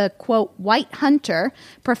romanticize the, quote, white hunter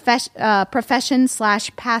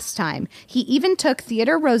profession/pastime. He even took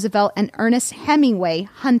Theodore Roosevelt and Ernest Hemingway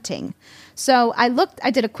hunting. So I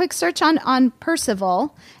did a quick search on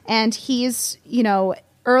Percival, and he's,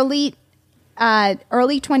 early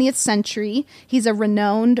 20th century. He's a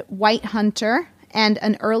renowned white hunter and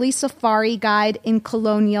an early safari guide in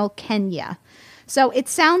colonial Kenya. So it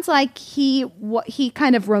sounds like he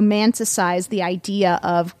kind of romanticized the idea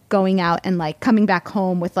of going out and like coming back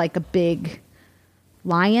home with like a big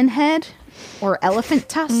lion head or elephant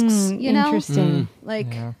tusks, Interesting.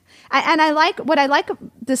 I like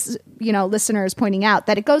this, listeners pointing out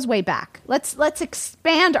that it goes way back. Let's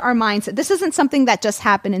expand our mindset. This isn't something that just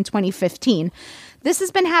happened in 2015. This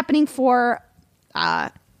has been happening for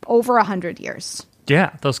over 100 years.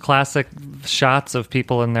 Yeah, those classic shots of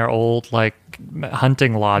people in their old like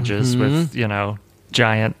hunting lodges with,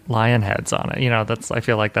 giant lion heads on it. I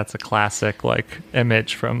feel like that's a classic like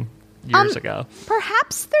image from years ago.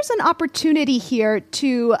 Perhaps there's an opportunity here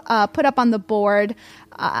to put up on the board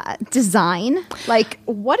design. Like,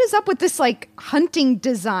 what is up with this like hunting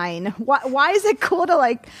design? Why is it cool to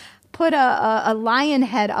like put a lion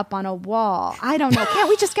head up on a wall? I don't know. Can't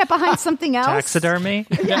we just get behind something else? Taxidermy?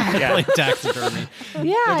 Yeah. Like taxidermy.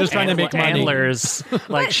 Yeah. They're just trying to make money. Antlers,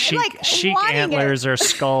 like chic antlers or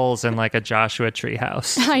skulls in like a Joshua tree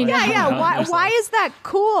house. I know. Why is that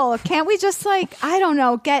cool? Can't we just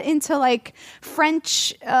get into like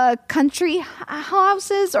French country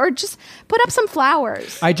houses or just put up some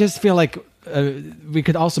flowers? I just feel like we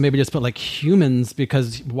could also maybe just put like humans,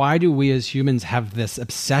 because why do we as humans have this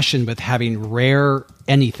obsession with having rare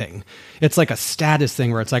anything? It's like a status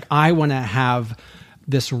thing where it's like, I want to have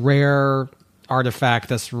this rare artifact,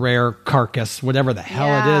 this rare carcass, whatever the hell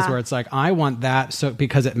it is, where it's like, I want that so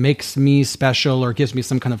because it makes me special or gives me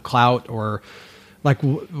some kind of clout, or like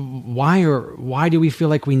why do we feel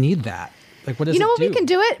like we need that? Like, what does it do? We can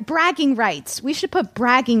do it? Bragging rights. We should put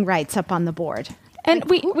bragging rights up on the board. And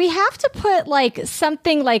we have to put like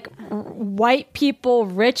something like white people,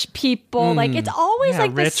 rich people. Like it's always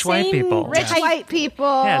like the rich same white people. Rich white people.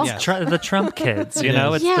 Yeah, it's the Trump kids.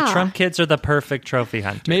 The Trump kids are the perfect trophy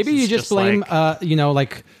hunters. Maybe you just blame, if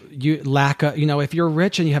you're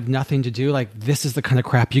rich and you have nothing to do, like this is the kind of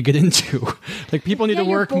crap you get into. Like people need to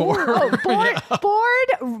work more.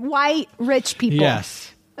 Bored white rich people.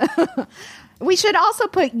 Yes. We should also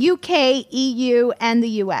put UK, EU, and the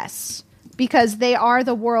US. Because they are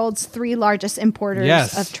the world's 3 largest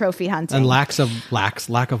importers of trophy hunting. And lack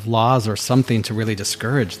of laws or something to really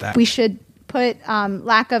discourage that. We should put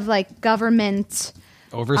lack of like government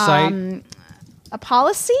oversight, a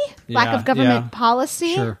policy, lack of government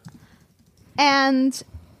policy. Sure. And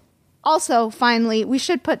also, finally, we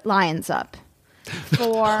should put lions up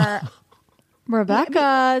for...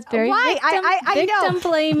 Rebecca, it's very why? I know. Victim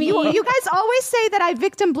blaming. You guys always say that I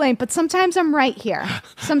victim blame, but sometimes I'm right here.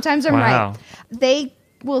 Sometimes I'm right. They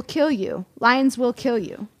will kill you. Lions will kill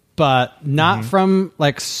you. But not from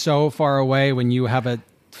like so far away when you have a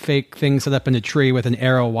fake thing set up in a tree with an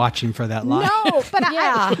arrow watching for that lion. No, but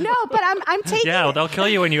I'm taking. Yeah, they'll kill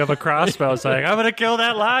you when you have a crossbow. It's like, I'm going to kill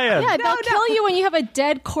that lion. Yeah, they'll kill you when you have a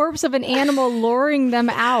dead corpse of an animal luring them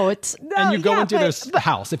out. And you go into their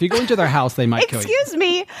house. If you go into their house, they might kill you. Excuse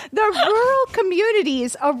me, the rural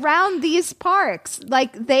communities around these parks,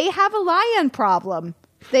 like they have a lion problem.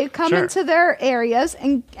 They come into their areas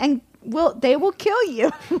and they will kill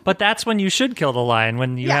you. But that's when you should kill the lion,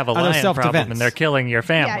 when you have a lion problem and they're killing your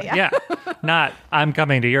family. Yeah. Not, I'm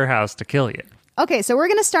coming to your house to kill you. Okay, so we're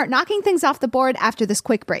going to start knocking things off the board after this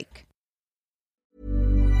quick break.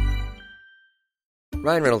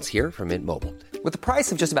 Ryan Reynolds here from Mint Mobile. With the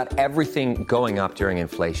price of just about everything going up during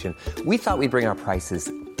inflation, we thought we'd bring our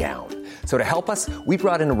prices down. So to help us, we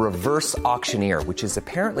brought in a reverse auctioneer, which is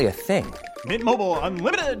apparently a thing. Mint Mobile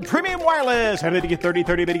Unlimited Premium Wireless. How to get 30,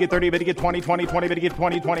 30, bit to get 30, bit to get 20, 20, 20, bit to get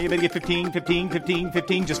 20, 20, bit to get 15, 15, 15,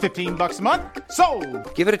 15, just $15 a month?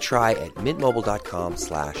 Sold! Give it a try at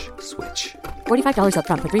mintmobile.com/switch. $45 up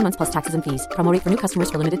front for 3 months plus taxes and fees. Promo rate for new customers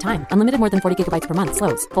for limited time. Unlimited more than 40 gigabytes per month.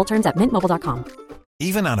 Slows full terms at mintmobile.com.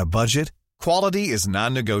 Even on a budget, quality is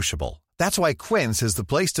non-negotiable. That's why Quince is the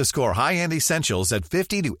place to score high-end essentials at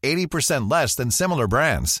 50 to 80% less than similar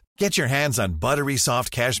brands. Get your hands on buttery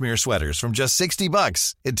soft cashmere sweaters from just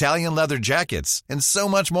 $60, Italian leather jackets, and so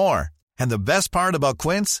much more. And the best part about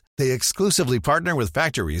Quince, they exclusively partner with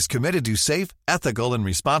factories committed to safe, ethical, and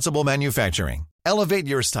responsible manufacturing. Elevate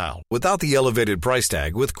your style without the elevated price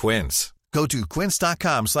tag with Quince. Go to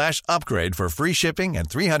quince.com/upgrade for free shipping and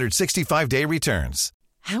 365-day returns.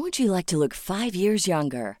 How would you like to look 5 years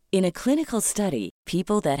younger? In a clinical study,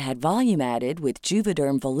 people that had volume added with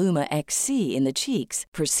Juvederm Voluma XC in the cheeks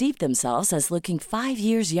perceived themselves as looking 5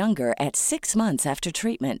 years younger at 6 months after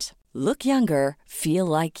treatment. Look younger, feel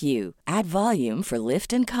like you. Add volume for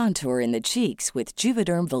lift and contour in the cheeks with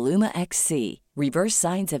Juvederm Voluma XC. Reverse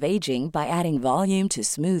signs of aging by adding volume to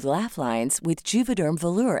smooth laugh lines with Juvederm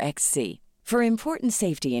Volure XC. For important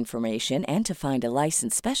safety information and to find a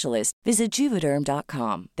licensed specialist, visit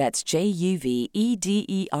Juvederm.com. That's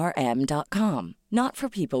JUVEDERM.com. Not for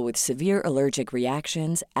people with severe allergic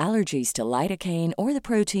reactions, allergies to lidocaine, or the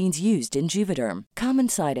proteins used in Juvederm. Common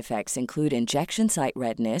side effects include injection site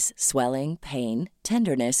redness, swelling, pain,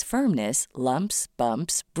 tenderness, firmness, lumps,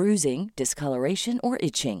 bumps, bruising, discoloration, or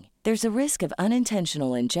itching. There's a risk of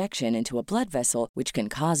unintentional injection into a blood vessel, which can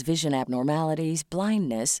cause vision abnormalities,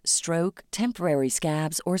 blindness, stroke, temporary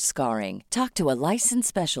scabs, or scarring. Talk to a licensed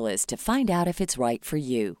specialist to find out if it's right for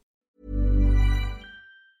you.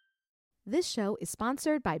 This show is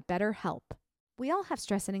sponsored by BetterHelp. We all have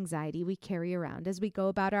stress and anxiety we carry around as we go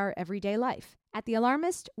about our everyday life. At The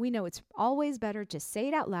Alarmist, we know it's always better to say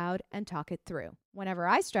it out loud and talk it through. Whenever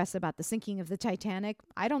I stress about the sinking of the Titanic,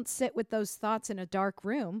 I don't sit with those thoughts in a dark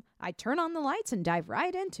room. I turn on the lights and dive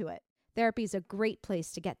right into it. Therapy is a great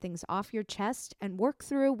place to get things off your chest and work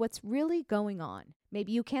through what's really going on.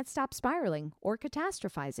 Maybe you can't stop spiraling or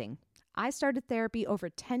catastrophizing. I started therapy over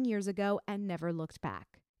 10 years ago and never looked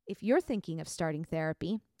back. If you're thinking of starting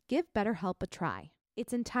therapy, give BetterHelp a try.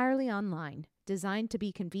 It's entirely online, designed to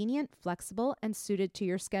be convenient, flexible, and suited to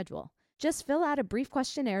your schedule. Just fill out a brief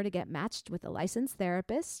questionnaire to get matched with a licensed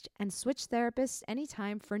therapist and switch therapists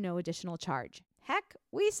anytime for no additional charge. Heck,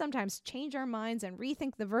 we sometimes change our minds and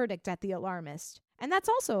rethink the verdict at The Alarmist. And that's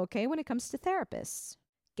also okay when it comes to therapists.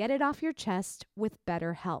 Get it off your chest with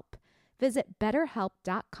BetterHelp. Visit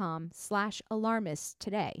betterhelp.com/alarmist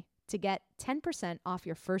today to get 10% off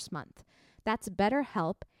your first month. That's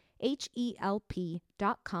BetterHelp,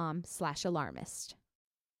 HELP.com/alarmist.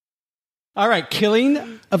 All right,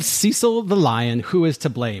 killing of Cecil the lion. Who is to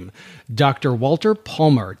blame? Dr. Walter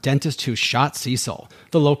Palmer, dentist who shot Cecil.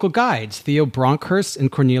 The local guides, Theo Bronkhurst and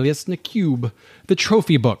Cornelius Nakube. The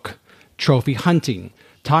trophy book, trophy hunting,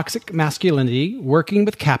 toxic masculinity, working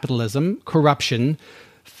with capitalism, corruption,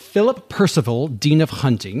 Philip Percival, dean of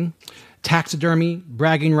hunting, taxidermy,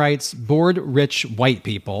 bragging rights, bored rich white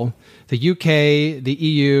people, the UK, the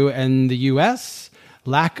EU, and the US,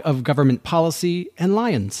 lack of government policy, and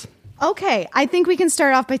lions. Okay, I think we can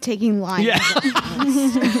start off by taking lions. Yeah.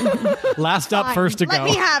 Last up, Fine. first to Let go.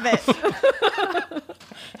 me have it.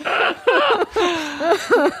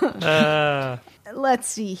 Let's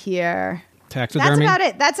see here. Taxidermy? That's about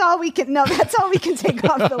it. That's all we can. No, that's all we can take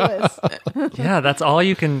off the list. Yeah, that's all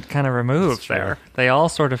you can kind of remove there. They all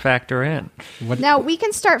sort of factor in. Now we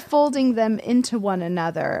can start folding them into one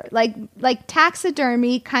another. Like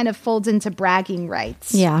taxidermy kind of folds into bragging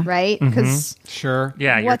rights. Yeah. Right? Because Sure.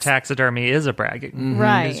 Yeah, your taxidermy is a bragging.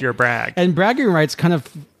 Right. Is your brag. And bragging rights kind of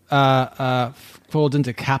fold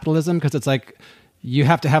into capitalism because it's like you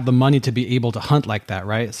have to have the money to be able to hunt like that,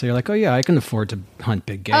 right? So you're like, oh yeah, I can afford to hunt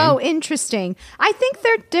big game. Oh, interesting. I think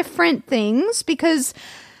they're different things because,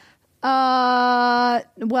 hunting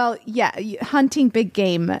big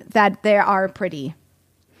game, that they are pretty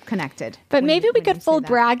connected. But maybe we could fold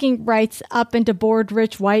bragging rights up into bored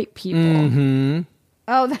rich white people. Mm-hmm.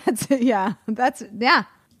 Oh, that's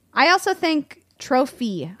I also think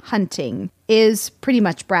trophy hunting is pretty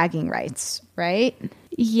much bragging rights, right?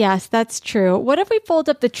 Yes, that's true. What if we fold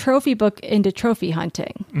up the trophy book into trophy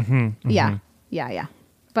hunting? Mm-hmm, mm-hmm. Yeah.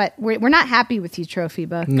 But we're not happy with you, trophy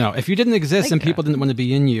book. No, if you didn't exist and people didn't want to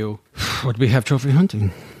be in you, would we have trophy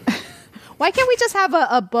hunting? Why can't we just have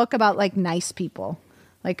a book about like nice people?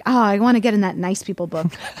 Like, oh, I want to get in that nice people book.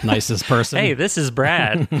 Nicest person. Hey, this is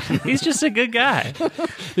Brad. He's just a good guy.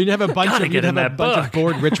 You'd have a bunch of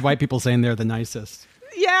bored rich white people saying they're the nicest.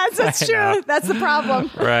 Yes, that's true. That's the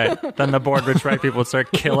problem. Right. Then the bored rich white people would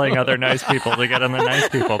start killing other nice people to get in the nice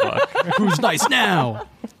people book. Who's nice now?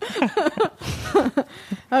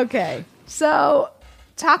 Okay. So,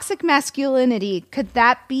 toxic masculinity, could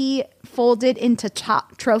that be folded into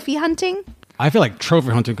trophy hunting? I feel like trophy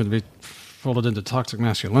hunting could be folded into toxic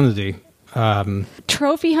masculinity.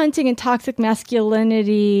 Trophy hunting and toxic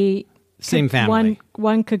masculinity. Same family.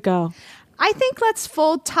 One could go. I think let's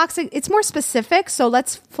fold toxic. It's more specific, so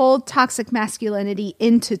let's fold toxic masculinity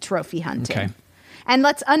into trophy hunting. Okay. And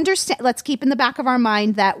let's understand. Let's keep in the back of our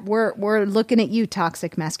mind that we're looking at you,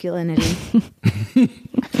 toxic masculinity.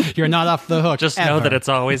 You're not off the hook. Just know that it's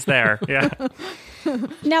always there. Yeah.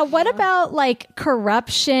 Now, what about like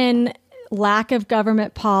corruption, lack of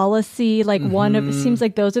government policy? Like it seems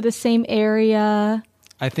like those are the same area.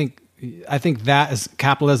 I think that is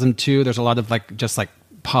capitalism too. There's a lot of just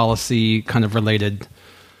policy kind of related.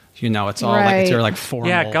 It's all like it's your formal.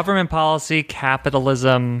 Yeah, government policy,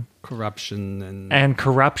 capitalism. corruption and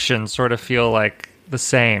corruption sort of feel like the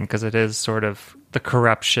same because it is sort of the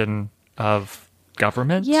corruption of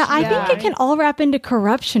government. Yeah, I think it can all wrap into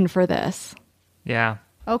corruption for this. Yeah.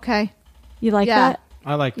 Okay. You like that?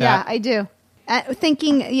 I like that. Yeah, I do.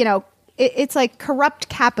 Thinking, it's like corrupt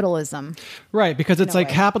capitalism. Right, because it's like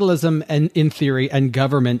capitalism and in theory and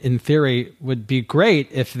government in theory would be great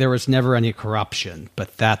if there was never any corruption,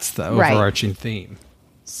 but that's the overarching theme.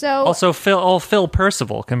 So also Phil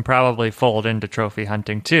Percival can probably fold into trophy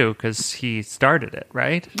hunting too because he started it,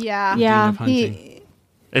 right? Yeah. Yeah.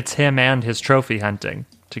 It's him and his trophy hunting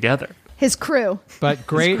together. His crew. But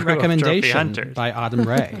great recommendation by Autumn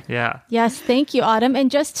Ray. Yeah. Yes, thank you, Autumn.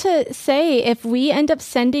 And just to say, if we end up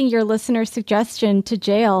sending your listener suggestion to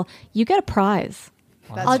jail, you get a prize.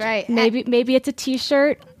 That's right. Maybe it's a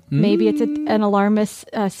T-shirt. Maybe it's an alarmist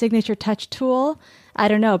signature touch tool. I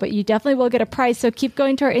don't know, but you definitely will get a prize. So keep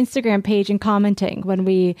going to our Instagram page and commenting when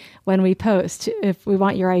we post if we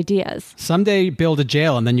want your ideas. Someday build a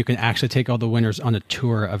jail, and then you can actually take all the winners on a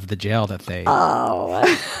tour of the jail that they... Oh,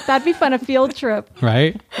 that'd be fun, a field trip.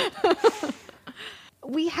 Right?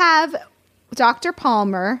 We have Dr.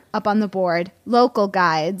 Palmer up on the board, local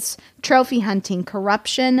guides, trophy hunting,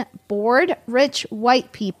 corruption, bored rich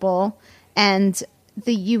white people, and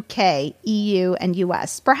the UK, EU, and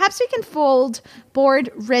US. Perhaps we can fold bored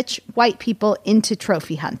rich white people into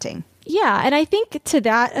trophy hunting. Yeah, and I think to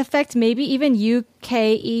that effect, maybe even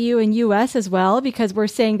UK, EU, and US as well, because we're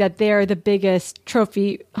saying that they're the biggest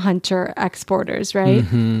trophy hunter exporters, right?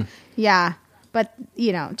 Mm-hmm. Yeah, but,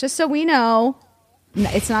 just so we know,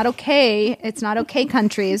 it's not okay. It's not okay,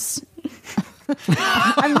 countries.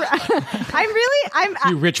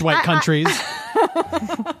 You rich white countries.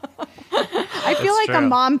 I feel like a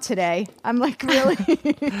mom today. I'm like, really?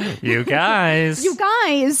 You guys,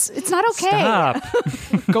 it's not okay. Stop.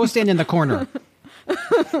 Go stand in the corner.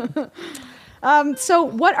 So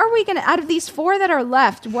what are we going to, out of these 4 that are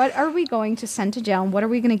left, what are we going to send to jail and what are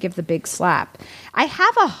we going to give the big slap? I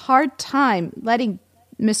have a hard time letting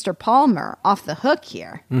Mr. Palmer off the hook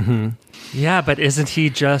here. Mm-hmm. Yeah, but isn't he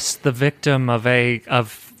just the victim of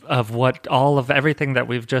what all of everything that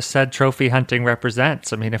we've just said trophy hunting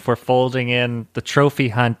represents? I mean, if we're folding in the trophy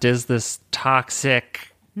hunt is this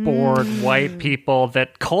toxic, bored white people,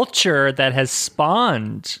 that culture that has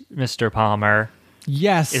spawned Mr. Palmer.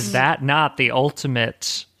 Yes. Is that not the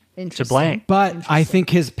ultimate to blame? But I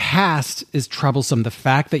think his past is troublesome. The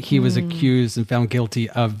fact that he was accused and found guilty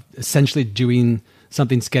of essentially doing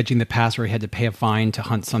something sketchy in the past where he had to pay a fine to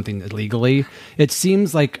hunt something illegally, it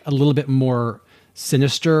seems like a little bit more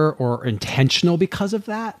sinister or intentional because of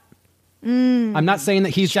that. I'm not saying that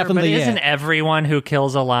he's definitely but isn't everyone who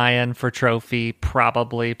kills a lion for trophy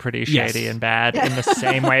probably pretty shady and bad in the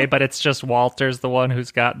same way, but it's just Walter's the one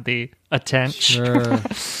who's got the attention.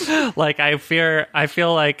 Sure. Like I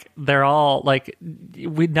feel like they're all like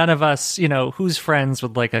none of us, who's friends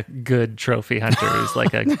with like a good trophy hunter who's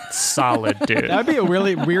like a solid dude. That'd be a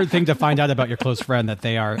really weird thing to find out about your close friend, that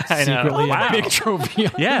they are secretly a big trophy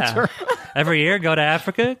hunter. Yeah. Every year, go to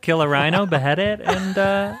Africa, kill a rhino, behead it, and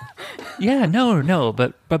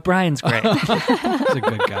but Brian's great. He's a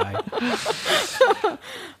good guy.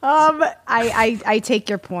 I take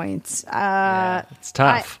your points. It's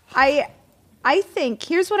tough. I think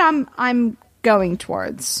here's what I'm going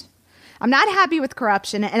towards. I'm not happy with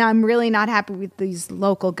corruption, and I'm really not happy with these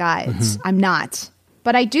local guides. I'm not.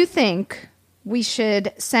 But I do think we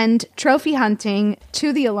should send trophy hunting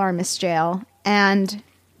to the alarmist jail and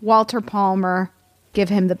Walter Palmer, give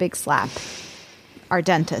him the big slap. Our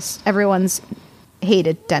dentist. Everyone's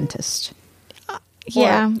hated dentist.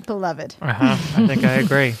 Yeah. Beloved. I think I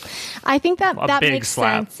agree. I think that big makes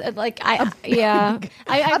slap. sense. Like, a big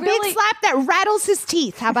slap that rattles his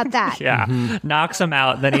teeth. How about that? Yeah. Knocks him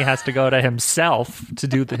out. Then he has to go to himself to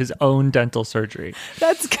do his own dental surgery.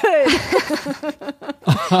 That's good.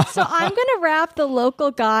 So I'm going to wrap the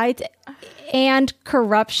local guides and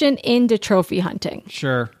corruption into trophy hunting.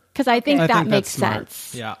 Sure. Because I think that makes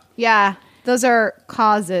sense. Yeah. Yeah. Those are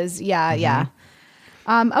causes. Yeah. Yeah.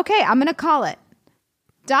 Okay. I'm going to call it.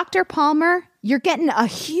 Dr. Palmer, you're getting a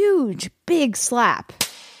huge, big slap.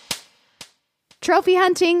 Trophy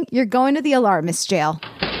hunting, you're going to the alarmist jail.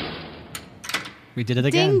 We did it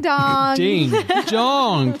again. Ding dong. Ding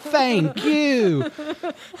dong. Thank you.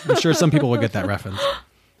 I'm sure some people will get that reference.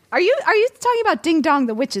 Are you talking about Ding Dong,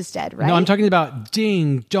 the Witch is Dead, right? No, I'm talking about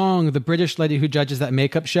Ding Dong, the British lady who judges that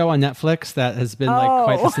makeup show on Netflix that has been like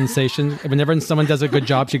quite the sensation. Whenever someone does a good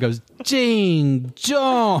job, she goes, Ding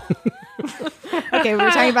Dong. Okay,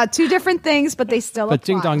 we're talking about 2 different things, but they still apply. But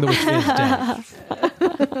Ding Dong, the Witch is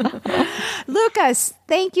dead. Lucas,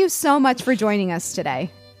 thank you so much for joining us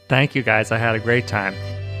today. Thank you, guys. I had a great time.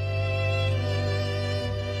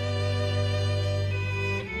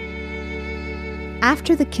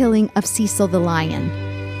 After the killing of Cecil the lion,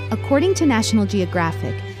 according to National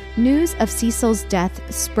Geographic, news of Cecil's death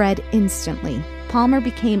spread instantly. Palmer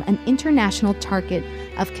became an international target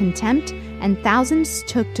of contempt, and thousands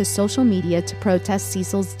took to social media to protest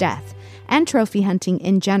Cecil's death and trophy hunting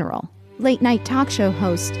in general. Late-night talk show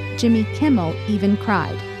host Jimmy Kimmel even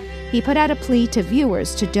cried. He put out a plea to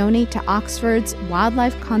viewers to donate to Oxford's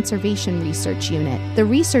Wildlife Conservation Research Unit, the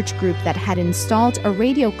research group that had installed a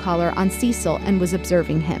radio collar on Cecil and was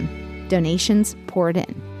observing him. Donations poured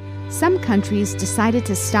in. Some countries decided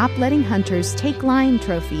to stop letting hunters take lion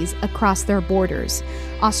trophies across their borders.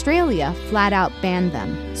 Australia flat out banned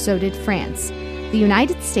them, so did France. The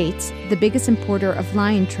United States, the biggest importer of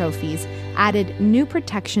lion trophies, added new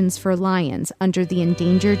protections for lions under the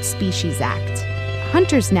Endangered Species Act.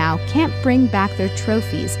 Hunters now can't bring back their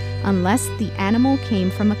trophies unless the animal came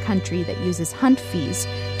from a country that uses hunt fees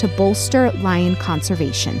to bolster lion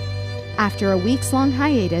conservation. After a weeks-long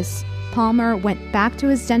hiatus, Palmer went back to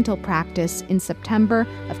his dental practice in September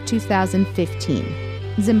of 2015.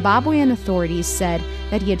 Zimbabwean authorities said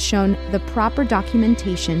that he had shown the proper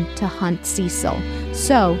documentation to hunt Cecil,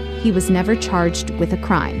 so he was never charged with a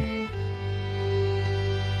crime.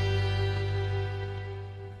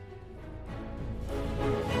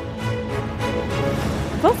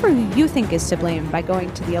 Vote for who you think is to blame by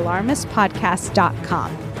going to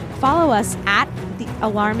thealarmistpodcast.com. Follow us at The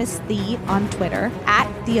Alarmist The on Twitter, at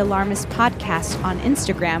The Alarmist Podcast on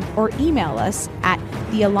Instagram, or email us at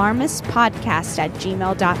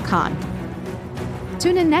thealarmistpodcast@gmail.com.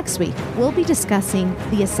 Tune in next week. We'll be discussing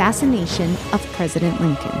the assassination of President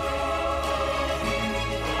Lincoln.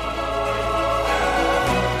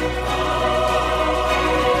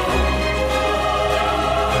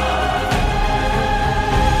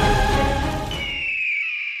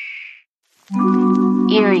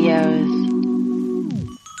 Erios.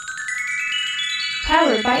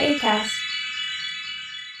 Powered by Acast.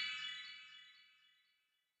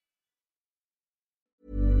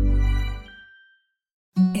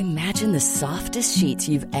 Imagine the softest sheets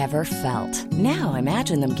you've ever felt. Now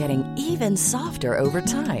imagine them getting even softer over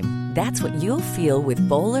time. That's what you'll feel with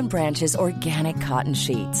Boll & Branch's organic cotton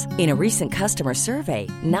sheets. In a recent customer survey,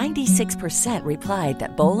 96% replied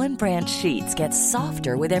that Boll & Branch sheets get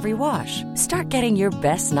softer with every wash. Start getting your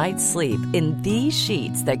best night's sleep in these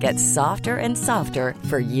sheets that get softer and softer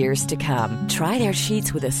for years to come. Try their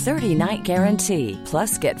sheets with a 30-night guarantee.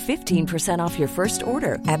 Plus, get 15% off your first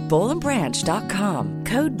order at bollandbranch.com.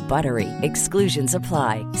 Code BUTTERY. Exclusions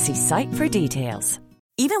apply. See site for details.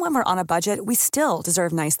 Even when we're on a budget, we still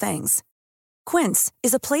deserve nice things. Quince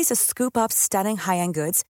is a place to scoop up stunning high-end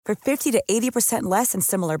goods for 50 to 80% less than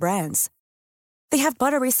similar brands. They have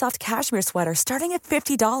buttery soft cashmere sweaters starting at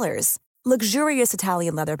 $50, luxurious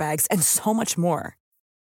Italian leather bags, and so much more.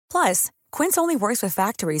 Plus, Quince only works with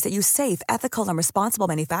factories that use safe, ethical, and responsible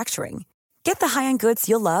manufacturing. Get the high-end goods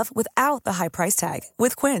you'll love without the high price tag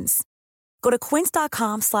with Quince. Go to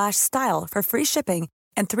quince.com/style for free shipping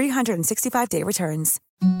and 365-day returns.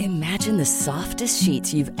 Imagine the softest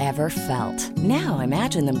sheets you've ever felt. Now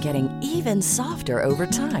imagine them getting even softer over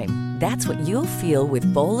time. That's what you'll feel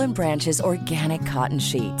with Boll & Branch's organic cotton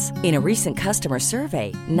sheets. In a recent customer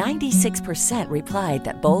survey, 96% replied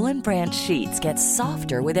that Boll & Branch sheets get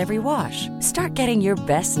softer with every wash. Start getting your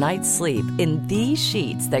best night's sleep in these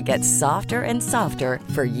sheets that get softer and softer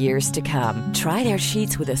for years to come. Try their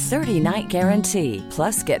sheets with a 30-night guarantee.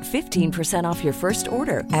 Plus, get 15% off your first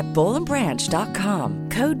order at bollandbranch.com.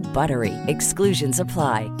 Code BUTTERY. Exclusions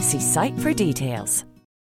apply. See site for details.